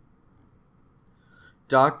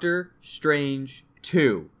 Doctor Strange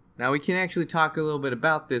 2. Now, we can actually talk a little bit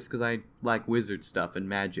about this, because I like wizard stuff and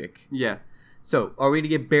magic. Yeah. So, are we to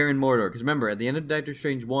get Baron Mordo? Because remember, at the end of Doctor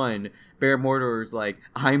Strange 1, Baron Mordo is like,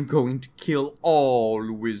 I'm going to kill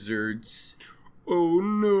all wizards. Oh,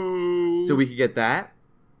 no. So we could get that.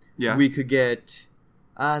 Yeah. We could get...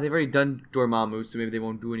 they've already done Dormammu, so maybe they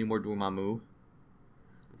won't do any more Dormammu.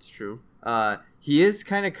 That's true. He is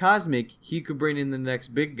kind of cosmic. He could bring in the next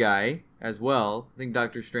big guy as well. I think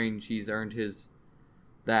Doctor Strange, he's earned his...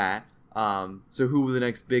 that. So who will the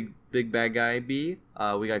next big bad guy be?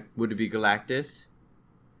 Would it be Galactus?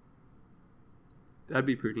 That'd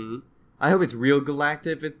be pretty neat. I hope it's real Galactus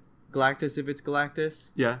if it's Galactus.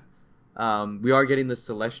 Yeah. We are getting the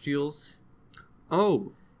Celestials.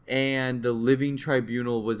 Oh. And the Living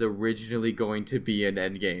Tribunal was originally going to be an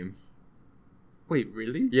Endgame. Wait,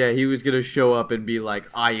 really? Yeah, he was going to show up and be like,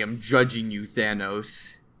 I am judging you,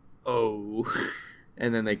 Thanos. Oh.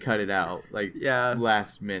 And then they cut it out,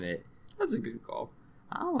 last minute. That's a good call.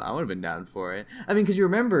 I would have been down for it. I mean, because you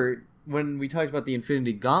remember when we talked about the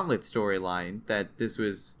Infinity Gauntlet storyline, that this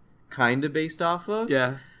was kind of based off of.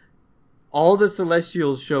 Yeah. All the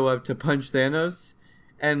Celestials show up to punch Thanos,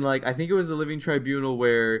 and like I think it was the Living Tribunal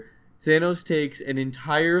where Thanos takes an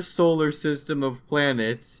entire solar system of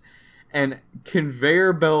planets and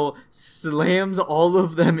conveyor belt slams all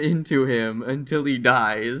of them into him until he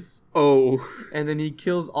dies. Oh. And then he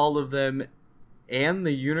kills all of them and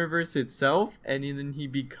the universe itself, and then he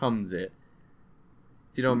becomes it.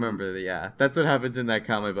 If you don't remember, yeah, that's what happens in that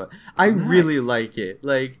comic book. I really like it.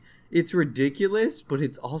 Like, it's ridiculous, but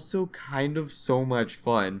it's also kind of so much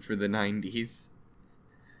fun for the 90s.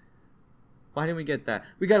 Why didn't we get that?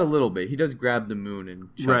 We got a little bit. He does grab the moon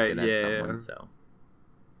and chuck it at someone, so.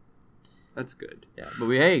 That's good. Yeah,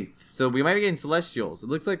 but so we might be getting Celestials. It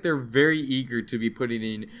looks like they're very eager to be putting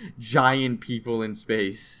in giant people in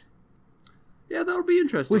space. Yeah, that'll be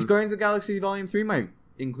interesting. Which Guardians of the Galaxy Volume 3 might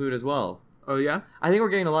include as well. Oh, yeah? I think we're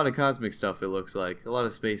getting a lot of cosmic stuff, it looks like. A lot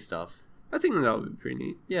of space stuff. I think that would be pretty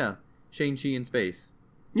neat. Yeah. Shang-Chi in space.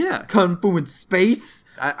 Yeah. Kung Fu in space?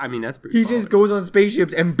 I mean, that's pretty He just goes on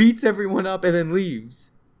spaceships and beats everyone up and then leaves.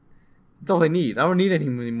 That's all I need. I don't need any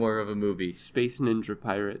more of a movie. Space Ninja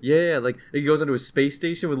Pirate. Yeah, like he goes onto a space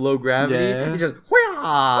station with low gravity. Yeah. He just,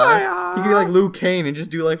 Hwah! He could be like Liu Kang and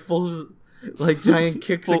just do like full, like giant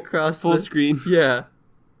kicks across full screen. Yeah.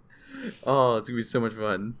 Oh, it's gonna be so much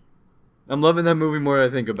fun. I'm loving that movie more I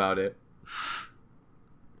think about it.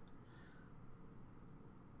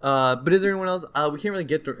 But is there anyone else? We can't really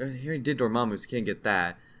get. Here he did Dormammu, so can't get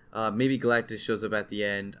that. Maybe Galactus shows up at the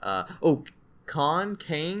end.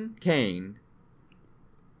 Kane.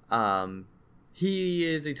 He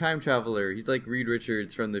is a time traveler. He's like Reed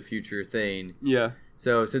Richards from the future thing. Yeah.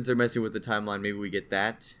 So since they're messing with the timeline, maybe we get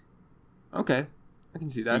that. Okay, I can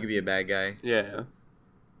see that. He could be a bad guy. Yeah.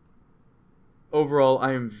 Overall,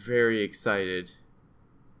 I am very excited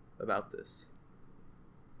about this.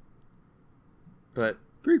 But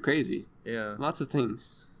pretty crazy. Yeah. Lots of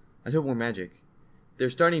things. I hope more magic. They're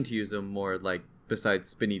starting to use them more, like, besides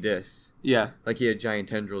spinny discs. Yeah. Like, he had giant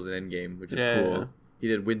tendrils in Endgame, which is cool. Yeah. He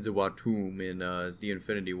did Winds of Watum in the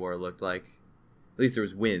Infinity War, it looked like. At least there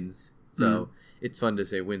was winds. So, it's fun to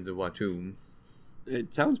say Winds of Watum.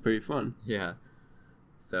 It sounds pretty fun. Yeah.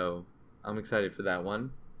 So, I'm excited for that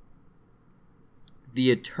one. The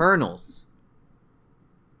Eternals.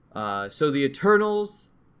 So, the Eternals...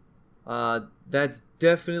 that's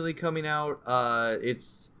definitely coming out.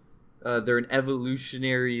 They're an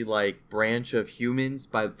evolutionary like branch of humans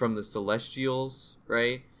from the Celestials,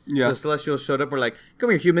 right? Yeah. So Celestials showed up. We're like, come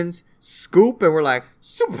here, humans, scoop, and we're like,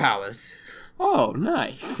 superpowers. Oh,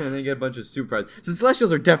 nice. And they get a bunch of superpowers. So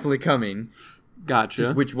Celestials are definitely coming. Gotcha.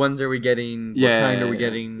 Just which ones are we getting? What kind are we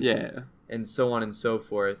getting? Yeah. And so on and so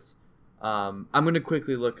forth. I'm gonna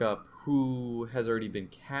quickly look up who has already been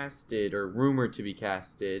casted or rumored to be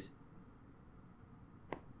casted.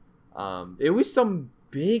 It was some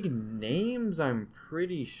big names, I'm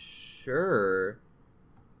pretty sure.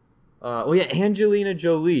 Angelina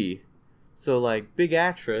Jolie. So, like, big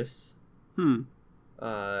actress. This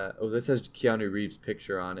has Keanu Reeves'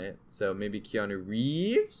 picture on it. So, maybe Keanu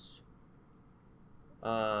Reeves?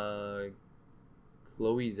 Chloe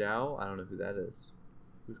Zhao? I don't know who that is.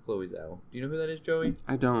 Who's Chloe Zhao? Do you know who that is, Joey?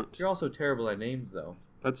 I don't. You're also terrible at names, though.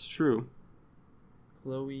 That's true.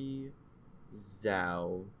 Chloe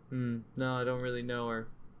Zhao. No, I don't really know her.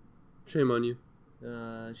 Shame on you.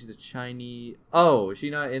 She's a Chinese... Oh, is she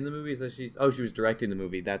not in the movie? She was directing the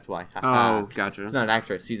movie. That's why. Oh, gotcha. She's not an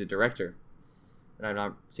actress. She's a director. And I've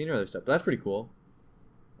not seen her other stuff, but that's pretty cool.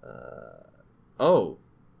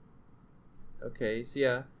 Okay, so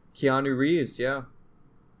yeah. Keanu Reeves, yeah.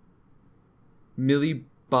 Millie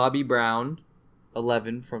Bobby Brown,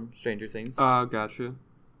 11 from Stranger Things. Gotcha.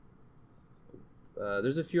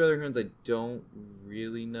 There's a few other ones I don't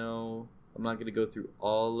really know. I'm not going to go through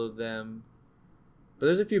all of them. But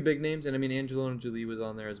there's a few big names, and I mean, Angelina Jolie was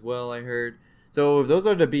on there as well, I heard. So if those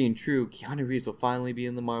are to being true, Keanu Reeves will finally be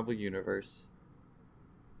in the Marvel Universe.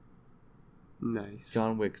 Nice.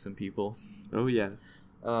 John Wick, some people. Oh, yeah.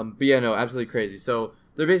 But yeah, no, absolutely crazy. So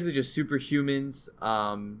they're basically just superhumans.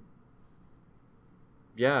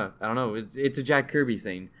 Yeah, I don't know. It's a Jack Kirby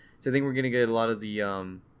thing. So I think we're going to get a lot of the,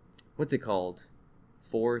 what's it called?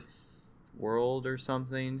 Fourth World or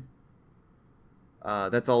something.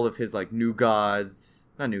 That's all of his like New Gods,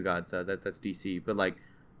 not New Gods. That's DC, but like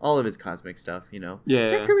all of his cosmic stuff. You know. Yeah.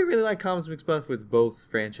 Jack Kirby really liked cosmic stuff with both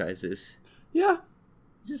franchises. Yeah.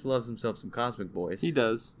 He just loves himself some Cosmic Boys. He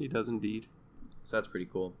does. He does indeed. So that's pretty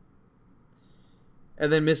cool.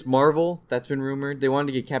 And then Miss Marvel, that's been rumored. They wanted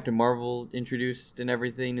to get Captain Marvel introduced and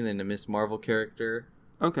everything, and then a Miss Marvel character.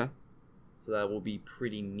 Okay. So that will be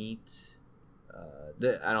pretty neat.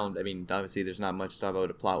 I mean, obviously, there's not much to talk about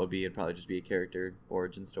what a plot would be. It'd probably just be a character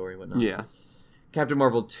origin story, whatnot. Yeah. Captain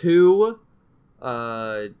Marvel 2,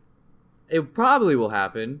 it probably will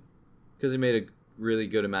happen because it made a really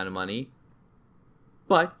good amount of money.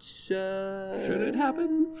 But should it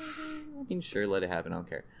happen? I mean, sure, let it happen. I don't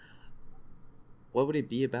care. What would it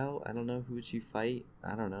be about? I don't know. Who would she fight?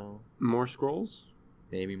 I don't know. More Skrulls?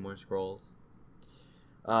 Maybe more Skrulls.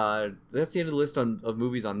 That's the end of the list of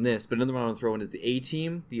movies on this. But another one I want to throw in is the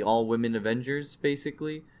A-Team, the all-women Avengers,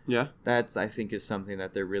 basically. Yeah. That's, I think, is something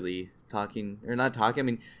that they're really talking, or not talking. I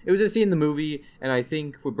mean, it was just in the movie, and I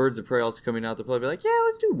think with Birds of Prey also coming out, they'll probably be like, yeah,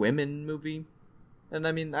 let's do women movie. And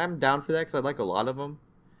I mean, I'm down for that because I like a lot of them.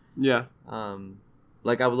 Yeah.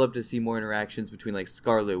 Like, I would love to see more interactions between, like,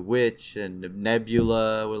 Scarlet Witch and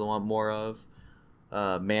Nebula, we'll want more of.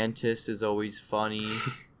 Mantis is always funny.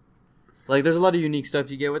 Like, there's a lot of unique stuff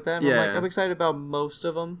you get with that. And I'm excited about most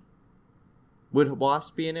of them. Would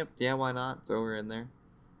Wasp be in it? Yeah, why not? Throw her in there.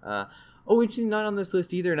 Interesting, not on this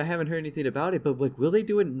list either, and I haven't heard anything about it, but, like, will they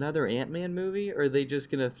do another Ant-Man movie, or are they just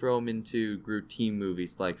going to throw him into group team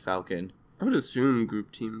movies like Falcon? I would assume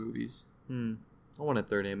group team movies. I want a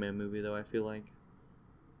third Ant-Man movie, though, I feel like.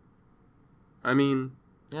 I mean,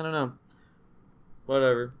 I don't know.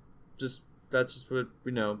 Whatever. That's just what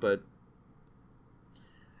we know, but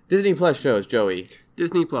Disney Plus shows, Joey.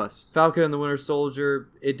 Disney Plus. Falcon and the Winter Soldier,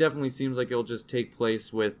 it definitely seems like it'll just take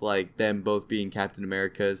place with, like, them both being Captain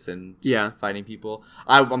Americas and fighting people.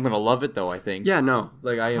 I'm going to love it, though, I think. Yeah, no.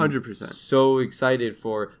 Like, I am 100%. so excited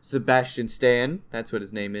for Sebastian Stan, that's what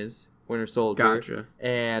his name is, Winter Soldier. Gotcha.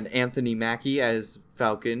 And Anthony Mackie as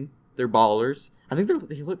Falcon. They're ballers. I think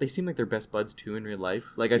they seem like they're best buds too in real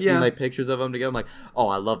life. Like I've seen like pictures of them together. I'm like, oh,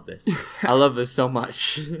 I love this. I love this so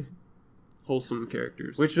much. Wholesome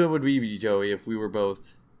characters. Which one would we be, Joey, if we were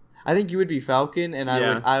both? I think you would be Falcon, and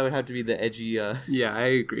I would have to be the edgy. Yeah, I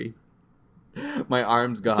agree. My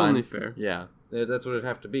arms gone. It's only fair. Yeah, that's what it'd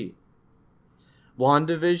have to be.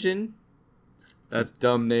 WandaVision. That's a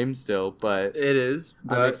dumb name still, but it is.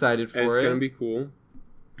 I'm excited for it. It's gonna be cool.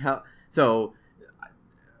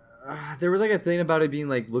 There was like a thing about it being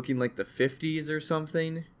like looking like the 50s or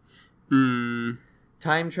something.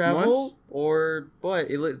 Time travel? What? Or what?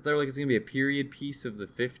 They're like it's gonna be a period piece of the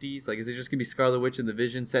 50s. Like, is it just gonna be Scarlet Witch and the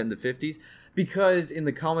Vision set in the 50s? Because in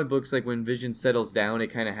the comic books, like when Vision settles down, it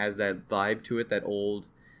kind of has that vibe to it, that old,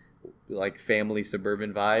 like family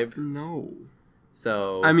suburban vibe. No.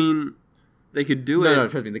 So I mean, they could do it. No,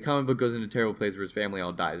 trust me. The comic book goes into a terrible place where his family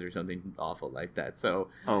all dies or something awful like that. So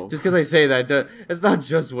just because I say that, it's not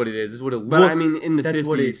just what it is. It's what it looks. But I mean, in the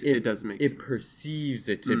 50s, it does make sense. It perceives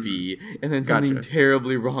it to be, and then something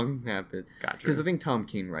terribly wrong happens. Gotcha. Because I think Tom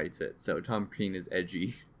King writes it, so Tom King is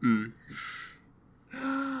edgy.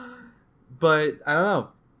 But I don't know.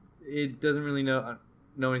 It doesn't really know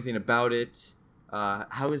anything about it.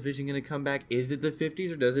 How is Vision going to come back? Is it the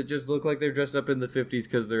 50s, or does it just look like they're dressed up in the 50s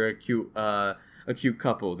because they're a cute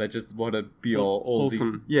couple that just want to be all old?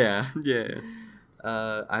 Wholesome. Yeah.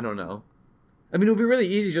 I don't know. I mean, it would be really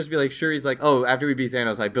easy just to be like, sure, he's like, oh, after we beat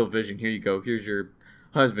Thanos, I built Vision. Here you go. Here's your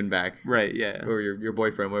husband back. Right, yeah. Or your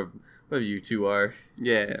boyfriend, whatever you two are.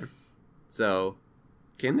 Yeah. So.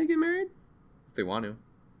 Can they get married? If they want to.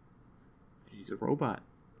 He's a robot.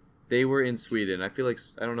 They were in Sweden. I feel like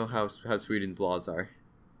I don't know how Sweden's laws are.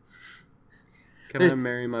 Can I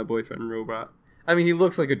marry my boyfriend robot? I mean, he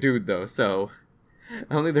looks like a dude though, so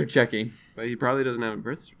I don't think they're checking. But he probably doesn't have a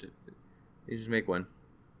birth certificate. You just make one.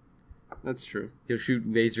 That's true. He'll shoot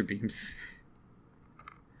laser beams.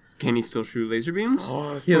 Can he still shoot laser beams?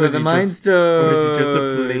 He has a Mind Stone. Or is he just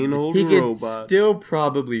a plain old robot? He can still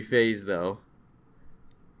probably phase though.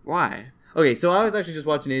 Why? Okay, so I was actually just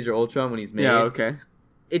watching Age of Ultron when he's made. Yeah, okay.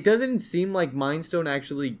 It doesn't seem like Mind Stone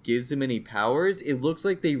actually gives him any powers. It looks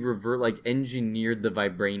like they engineered the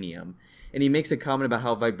vibranium. And he makes a comment about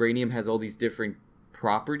how vibranium has all these different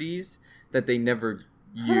properties that they never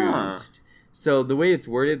used. So the way it's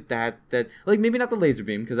worded, that like maybe not the laser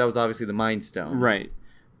beam, because that was obviously the Mind Stone. Right.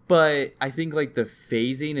 But I think like the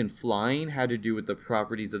phasing and flying had to do with the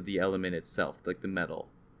properties of the element itself, like the metal.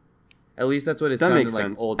 At least that's what it sounded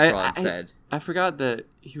like Ultron said. I forgot that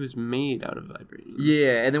he was made out of vibranium.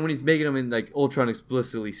 Yeah, and then when he's making them in, like, Ultron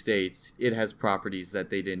explicitly states it has properties that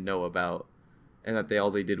they didn't know about, and that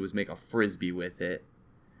all they did was make a frisbee with it.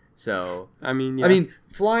 So, I mean, yeah. I mean,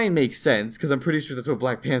 flying makes sense, because I'm pretty sure that's what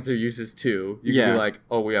Black Panther uses too. You can be like,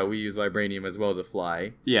 oh yeah, we use vibranium as well to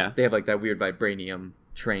fly. Yeah. They have, like, that weird vibranium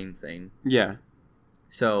train thing. Yeah.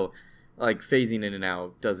 So, like, phasing in and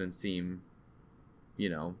out doesn't seem,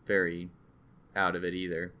 very out of it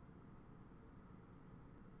either.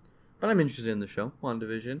 But I'm interested in the show,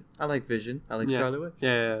 WandaVision. I like Vision. I like Scarlet Witch.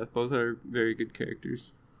 Yeah, both are very good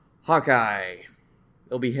characters. Hawkeye.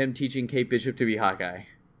 It'll be him teaching Kate Bishop to be Hawkeye.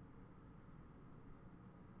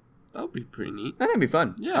 That would be pretty neat. That'd be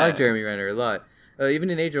fun. Yeah. I like Jeremy Renner a lot. Even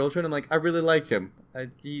in Age of Ultron, I'm like, I really like him.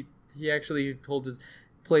 He actually holds his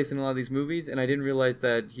place in a lot of these movies, and I didn't realize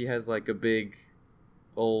that he has like a big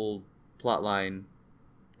old plot line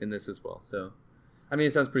in this as well. So, I mean,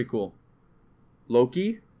 it sounds pretty cool.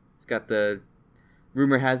 Loki, it's got the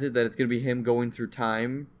rumor has it that it's gonna be him going through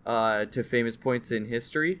time to famous points in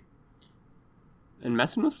history and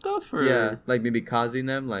messing with stuff, or yeah, like maybe causing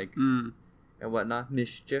them like Mm. and whatnot,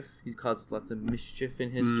 mischief. He causes lots of mischief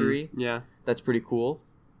in history. Yeah, That's pretty cool.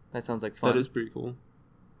 That sounds like fun. that is pretty cool.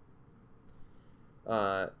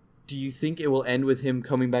 Do you think it will end with him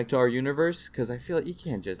coming back to our universe? Because I feel like you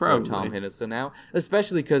can't just Probably. throw Tom Hiddleston out,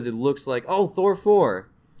 especially because it looks like Thor 4.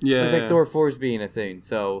 Yeah, Looks like Thor 4 is being a thing.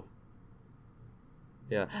 So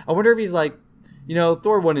yeah, I wonder if he's like,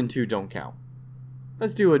 Thor 1 and 2 don't count.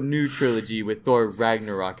 Let's do a new trilogy with Thor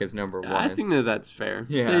Ragnarok as number 1. I think that's fair.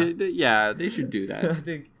 Yeah. They should do I that.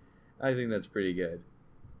 think that's pretty good.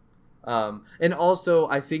 And also,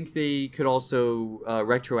 I think they could also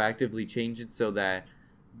retroactively change it so that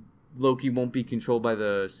Loki won't be controlled by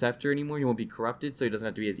the scepter anymore. He won't be corrupted, so he doesn't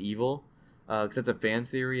have to be as evil. Because that's a fan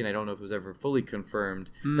theory, and I don't know if it was ever fully confirmed,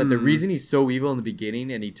 that the reason he's so evil in the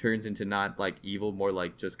beginning and he turns into not like evil, more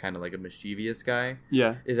like just kind of like a mischievous guy,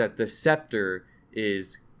 Yeah, is that the scepter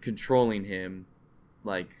is controlling him,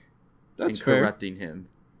 like, that's and fair. corrupting him.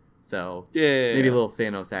 So Yeah, maybe a little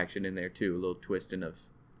Thanos action in there too, a little twisting of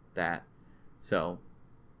that. So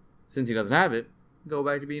since he doesn't have it, go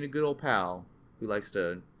back to being a good old pal who likes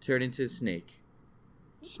to turn into a snake.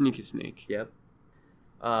 Sneaky snake. Yep.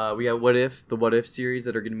 We got the What If series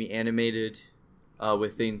that are going to be animated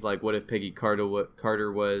with things like what if Peggy Carter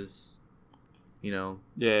was,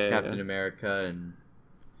 Captain America, and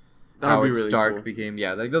That'd Howard be really Stark cool. became,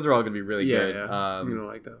 those are all going to be really good. Yeah, I'm gonna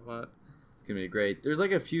like that a lot. It's going to be great. There's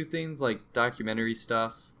like a few things like documentary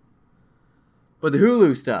stuff. But the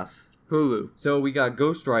Hulu stuff. Hulu. So we got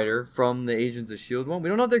Ghost Rider from the Agents of S.H.I.E.L.D. one. We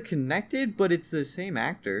don't know if they're connected, but it's the same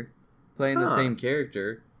actor playing the same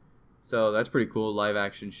character. So that's pretty cool. Live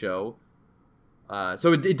action show.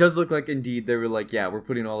 So it does look like indeed they were like, yeah, we're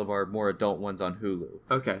putting all of our more adult ones on Hulu.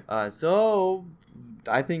 Okay. So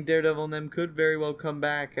I think Daredevil and them could very well come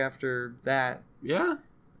back after that Yeah.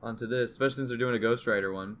 onto this, especially since they're doing a Ghost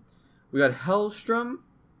Rider one. We got Hellstrom,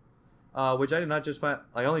 which I did not just find.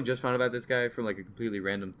 I only just found about this guy from like a completely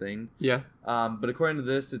random thing. Yeah. But according to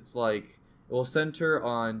this, it's like it will center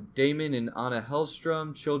on Damon and Anna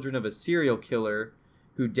Hellstrom, children of a serial killer,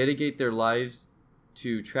 who dedicate their lives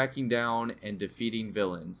to tracking down and defeating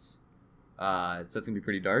villains. So it's gonna be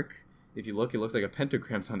pretty dark. If you look, it looks like a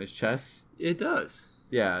pentagram's on his chest. It does.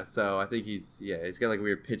 Yeah, so I think he's got like a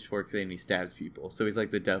weird pitchfork thing and he stabs people. So he's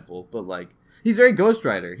like the devil, but like he's very Ghost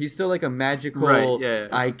Rider. He's still like a magical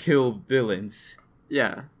I kill villains.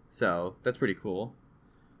 Yeah. So that's pretty cool.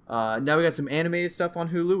 Now we got some animated stuff on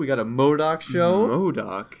Hulu. We got a MODOK show.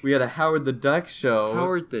 MODOK. We got a Howard the Duck show.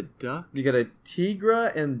 Howard the Duck. You got a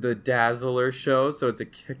Tigra and the Dazzler show. So it's a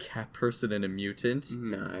cat person and a mutant.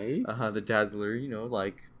 Nice. The Dazzler,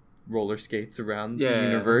 like roller skates around the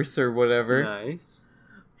universe or whatever. Nice.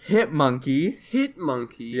 Hitmonkey.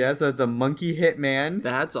 Hitmonkey. Yeah, so it's a monkey hitman.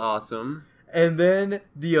 That's awesome. And then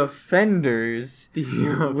the Offenders,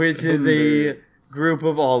 which is a group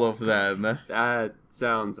of all of them. That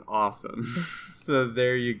sounds awesome. So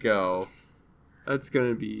there you go. That's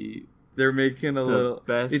gonna be. They're making a little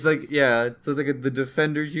best. It's like so it's like the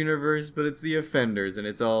Defenders universe, but it's the Offenders, and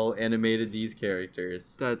it's all animated these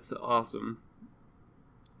characters. That's awesome.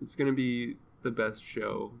 It's gonna be the best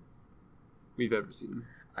show we've ever seen.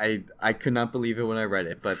 I could not believe it when I read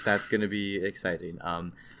it, but that's gonna be exciting.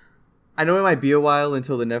 I know it might be a while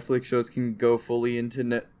until the Netflix shows can go fully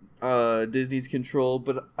into Disney's control,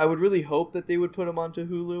 but I would really hope that they would put them onto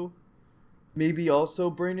Hulu. Maybe also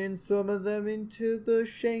bring in some of them into the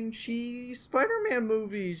Shang-Chi Spider-Man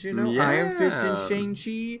movies, Iron Fist and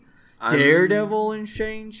Shang-Chi, Daredevil and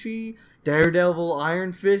Shang-Chi, Daredevil,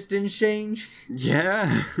 Iron Fist and Shang-Chi.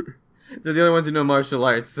 Yeah. They're the only ones who know martial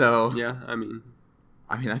arts, so... Yeah, I mean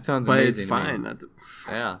that sounds but amazing. But it's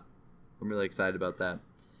fine. Yeah. I'm really excited about that.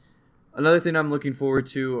 Another thing I'm looking forward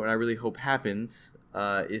to, and I really hope happens,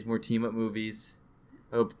 is more team-up movies.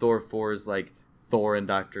 I hope Thor 4 is like Thor and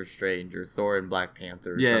Doctor Strange, or Thor and Black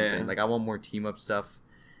Panther, or something. Yeah. Like, I want more team-up stuff.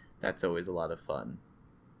 That's always a lot of fun.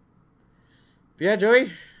 But yeah,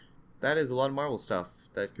 Joey, that is a lot of Marvel stuff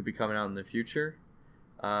that could be coming out in the future.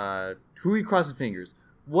 Who are you crossing fingers?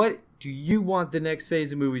 What do you want the next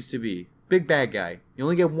phase of movies to be? Big bad guy. You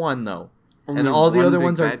only get one though, Only and all the one other big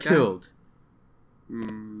ones are bad guy? killed.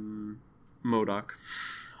 MODOK.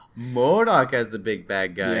 MODOK as the big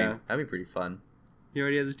bad guy. Yeah. That'd be pretty fun. He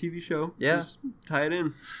already has a TV show. Yeah. Just tie it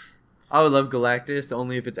in. I would love Galactus,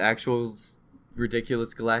 only if it's actual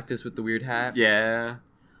ridiculous Galactus with the weird hat. Yeah.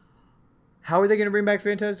 How are they going to bring back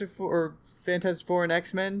Fantastic Four and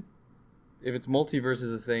X-Men? If it's multiverse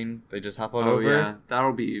is a thing, they just hop on over. Yeah.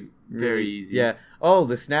 That'll be very easy. Yeah. Oh,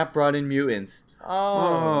 the snap brought in mutants.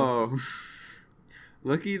 Oh.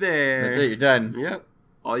 Looky there. That's it, you're done. Yep.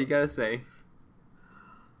 All you gotta say.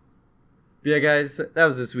 Yeah, guys, that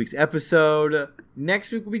was this week's episode.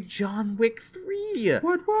 Next week will be John Wick 3.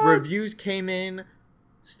 What? Reviews came in.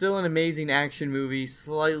 Still an amazing action movie.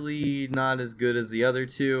 Slightly not as good as the other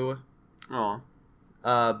two. Oh.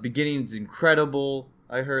 Beginning's incredible.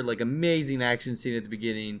 I heard like amazing action scene at the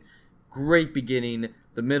beginning. Great beginning.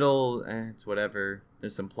 The middle, it's whatever.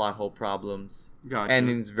 There's some plot hole problems. Gotcha.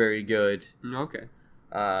 Ending's very good. Okay.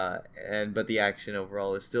 But the action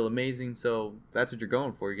overall is still amazing. So that's what you're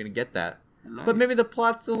going for. You're gonna get that. Nice. But maybe the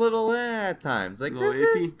plot's a little at times. Like, Little does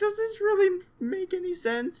iffy. this really make any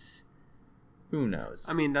sense? Who knows?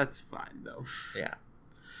 I mean, that's fine though. Yeah.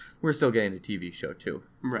 We're still getting a TV show too.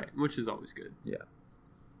 Right, which is always good. Yeah.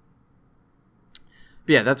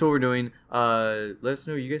 But yeah, that's what we're doing. Let us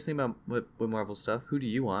know what you guys think about what Marvel stuff. Who do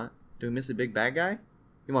you want? Do we miss a big bad guy?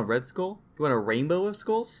 You want Red Skull? You want a rainbow of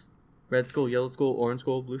skulls? Red Skull, Yellow Skull, Orange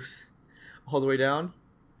Skull, Blue, all the way down?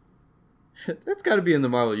 That's got to be in the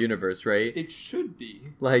Marvel Universe, right? It should be.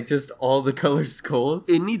 Like, just all the color skulls?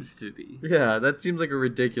 It needs to be. Yeah, that seems like a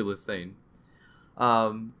ridiculous thing.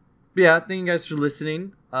 But yeah, thank you guys for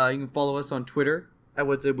listening. You can follow us on Twitter at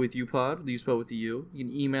What's Up With You Pod, the U spelled with the U. You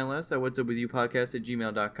can email us at What's Up With You Podcast at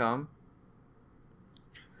gmail.com.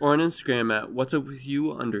 Or on Instagram at What's Up With You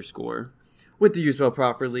 _ With the U spelled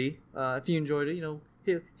properly. If you enjoyed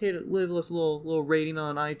it, leave us a little rating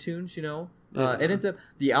on iTunes, And it's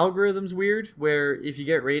the algorithm's weird, where if you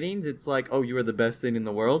get ratings, it's like, oh, you are the best thing in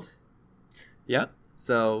the world. Yeah.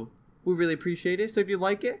 So we really appreciate it. So if you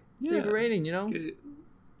like it, leave a rating,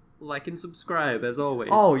 Like and subscribe, as always.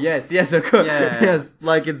 Oh, yes, of course. Yeah. Yes,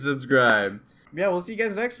 like and subscribe. Yeah, we'll see you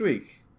guys next week.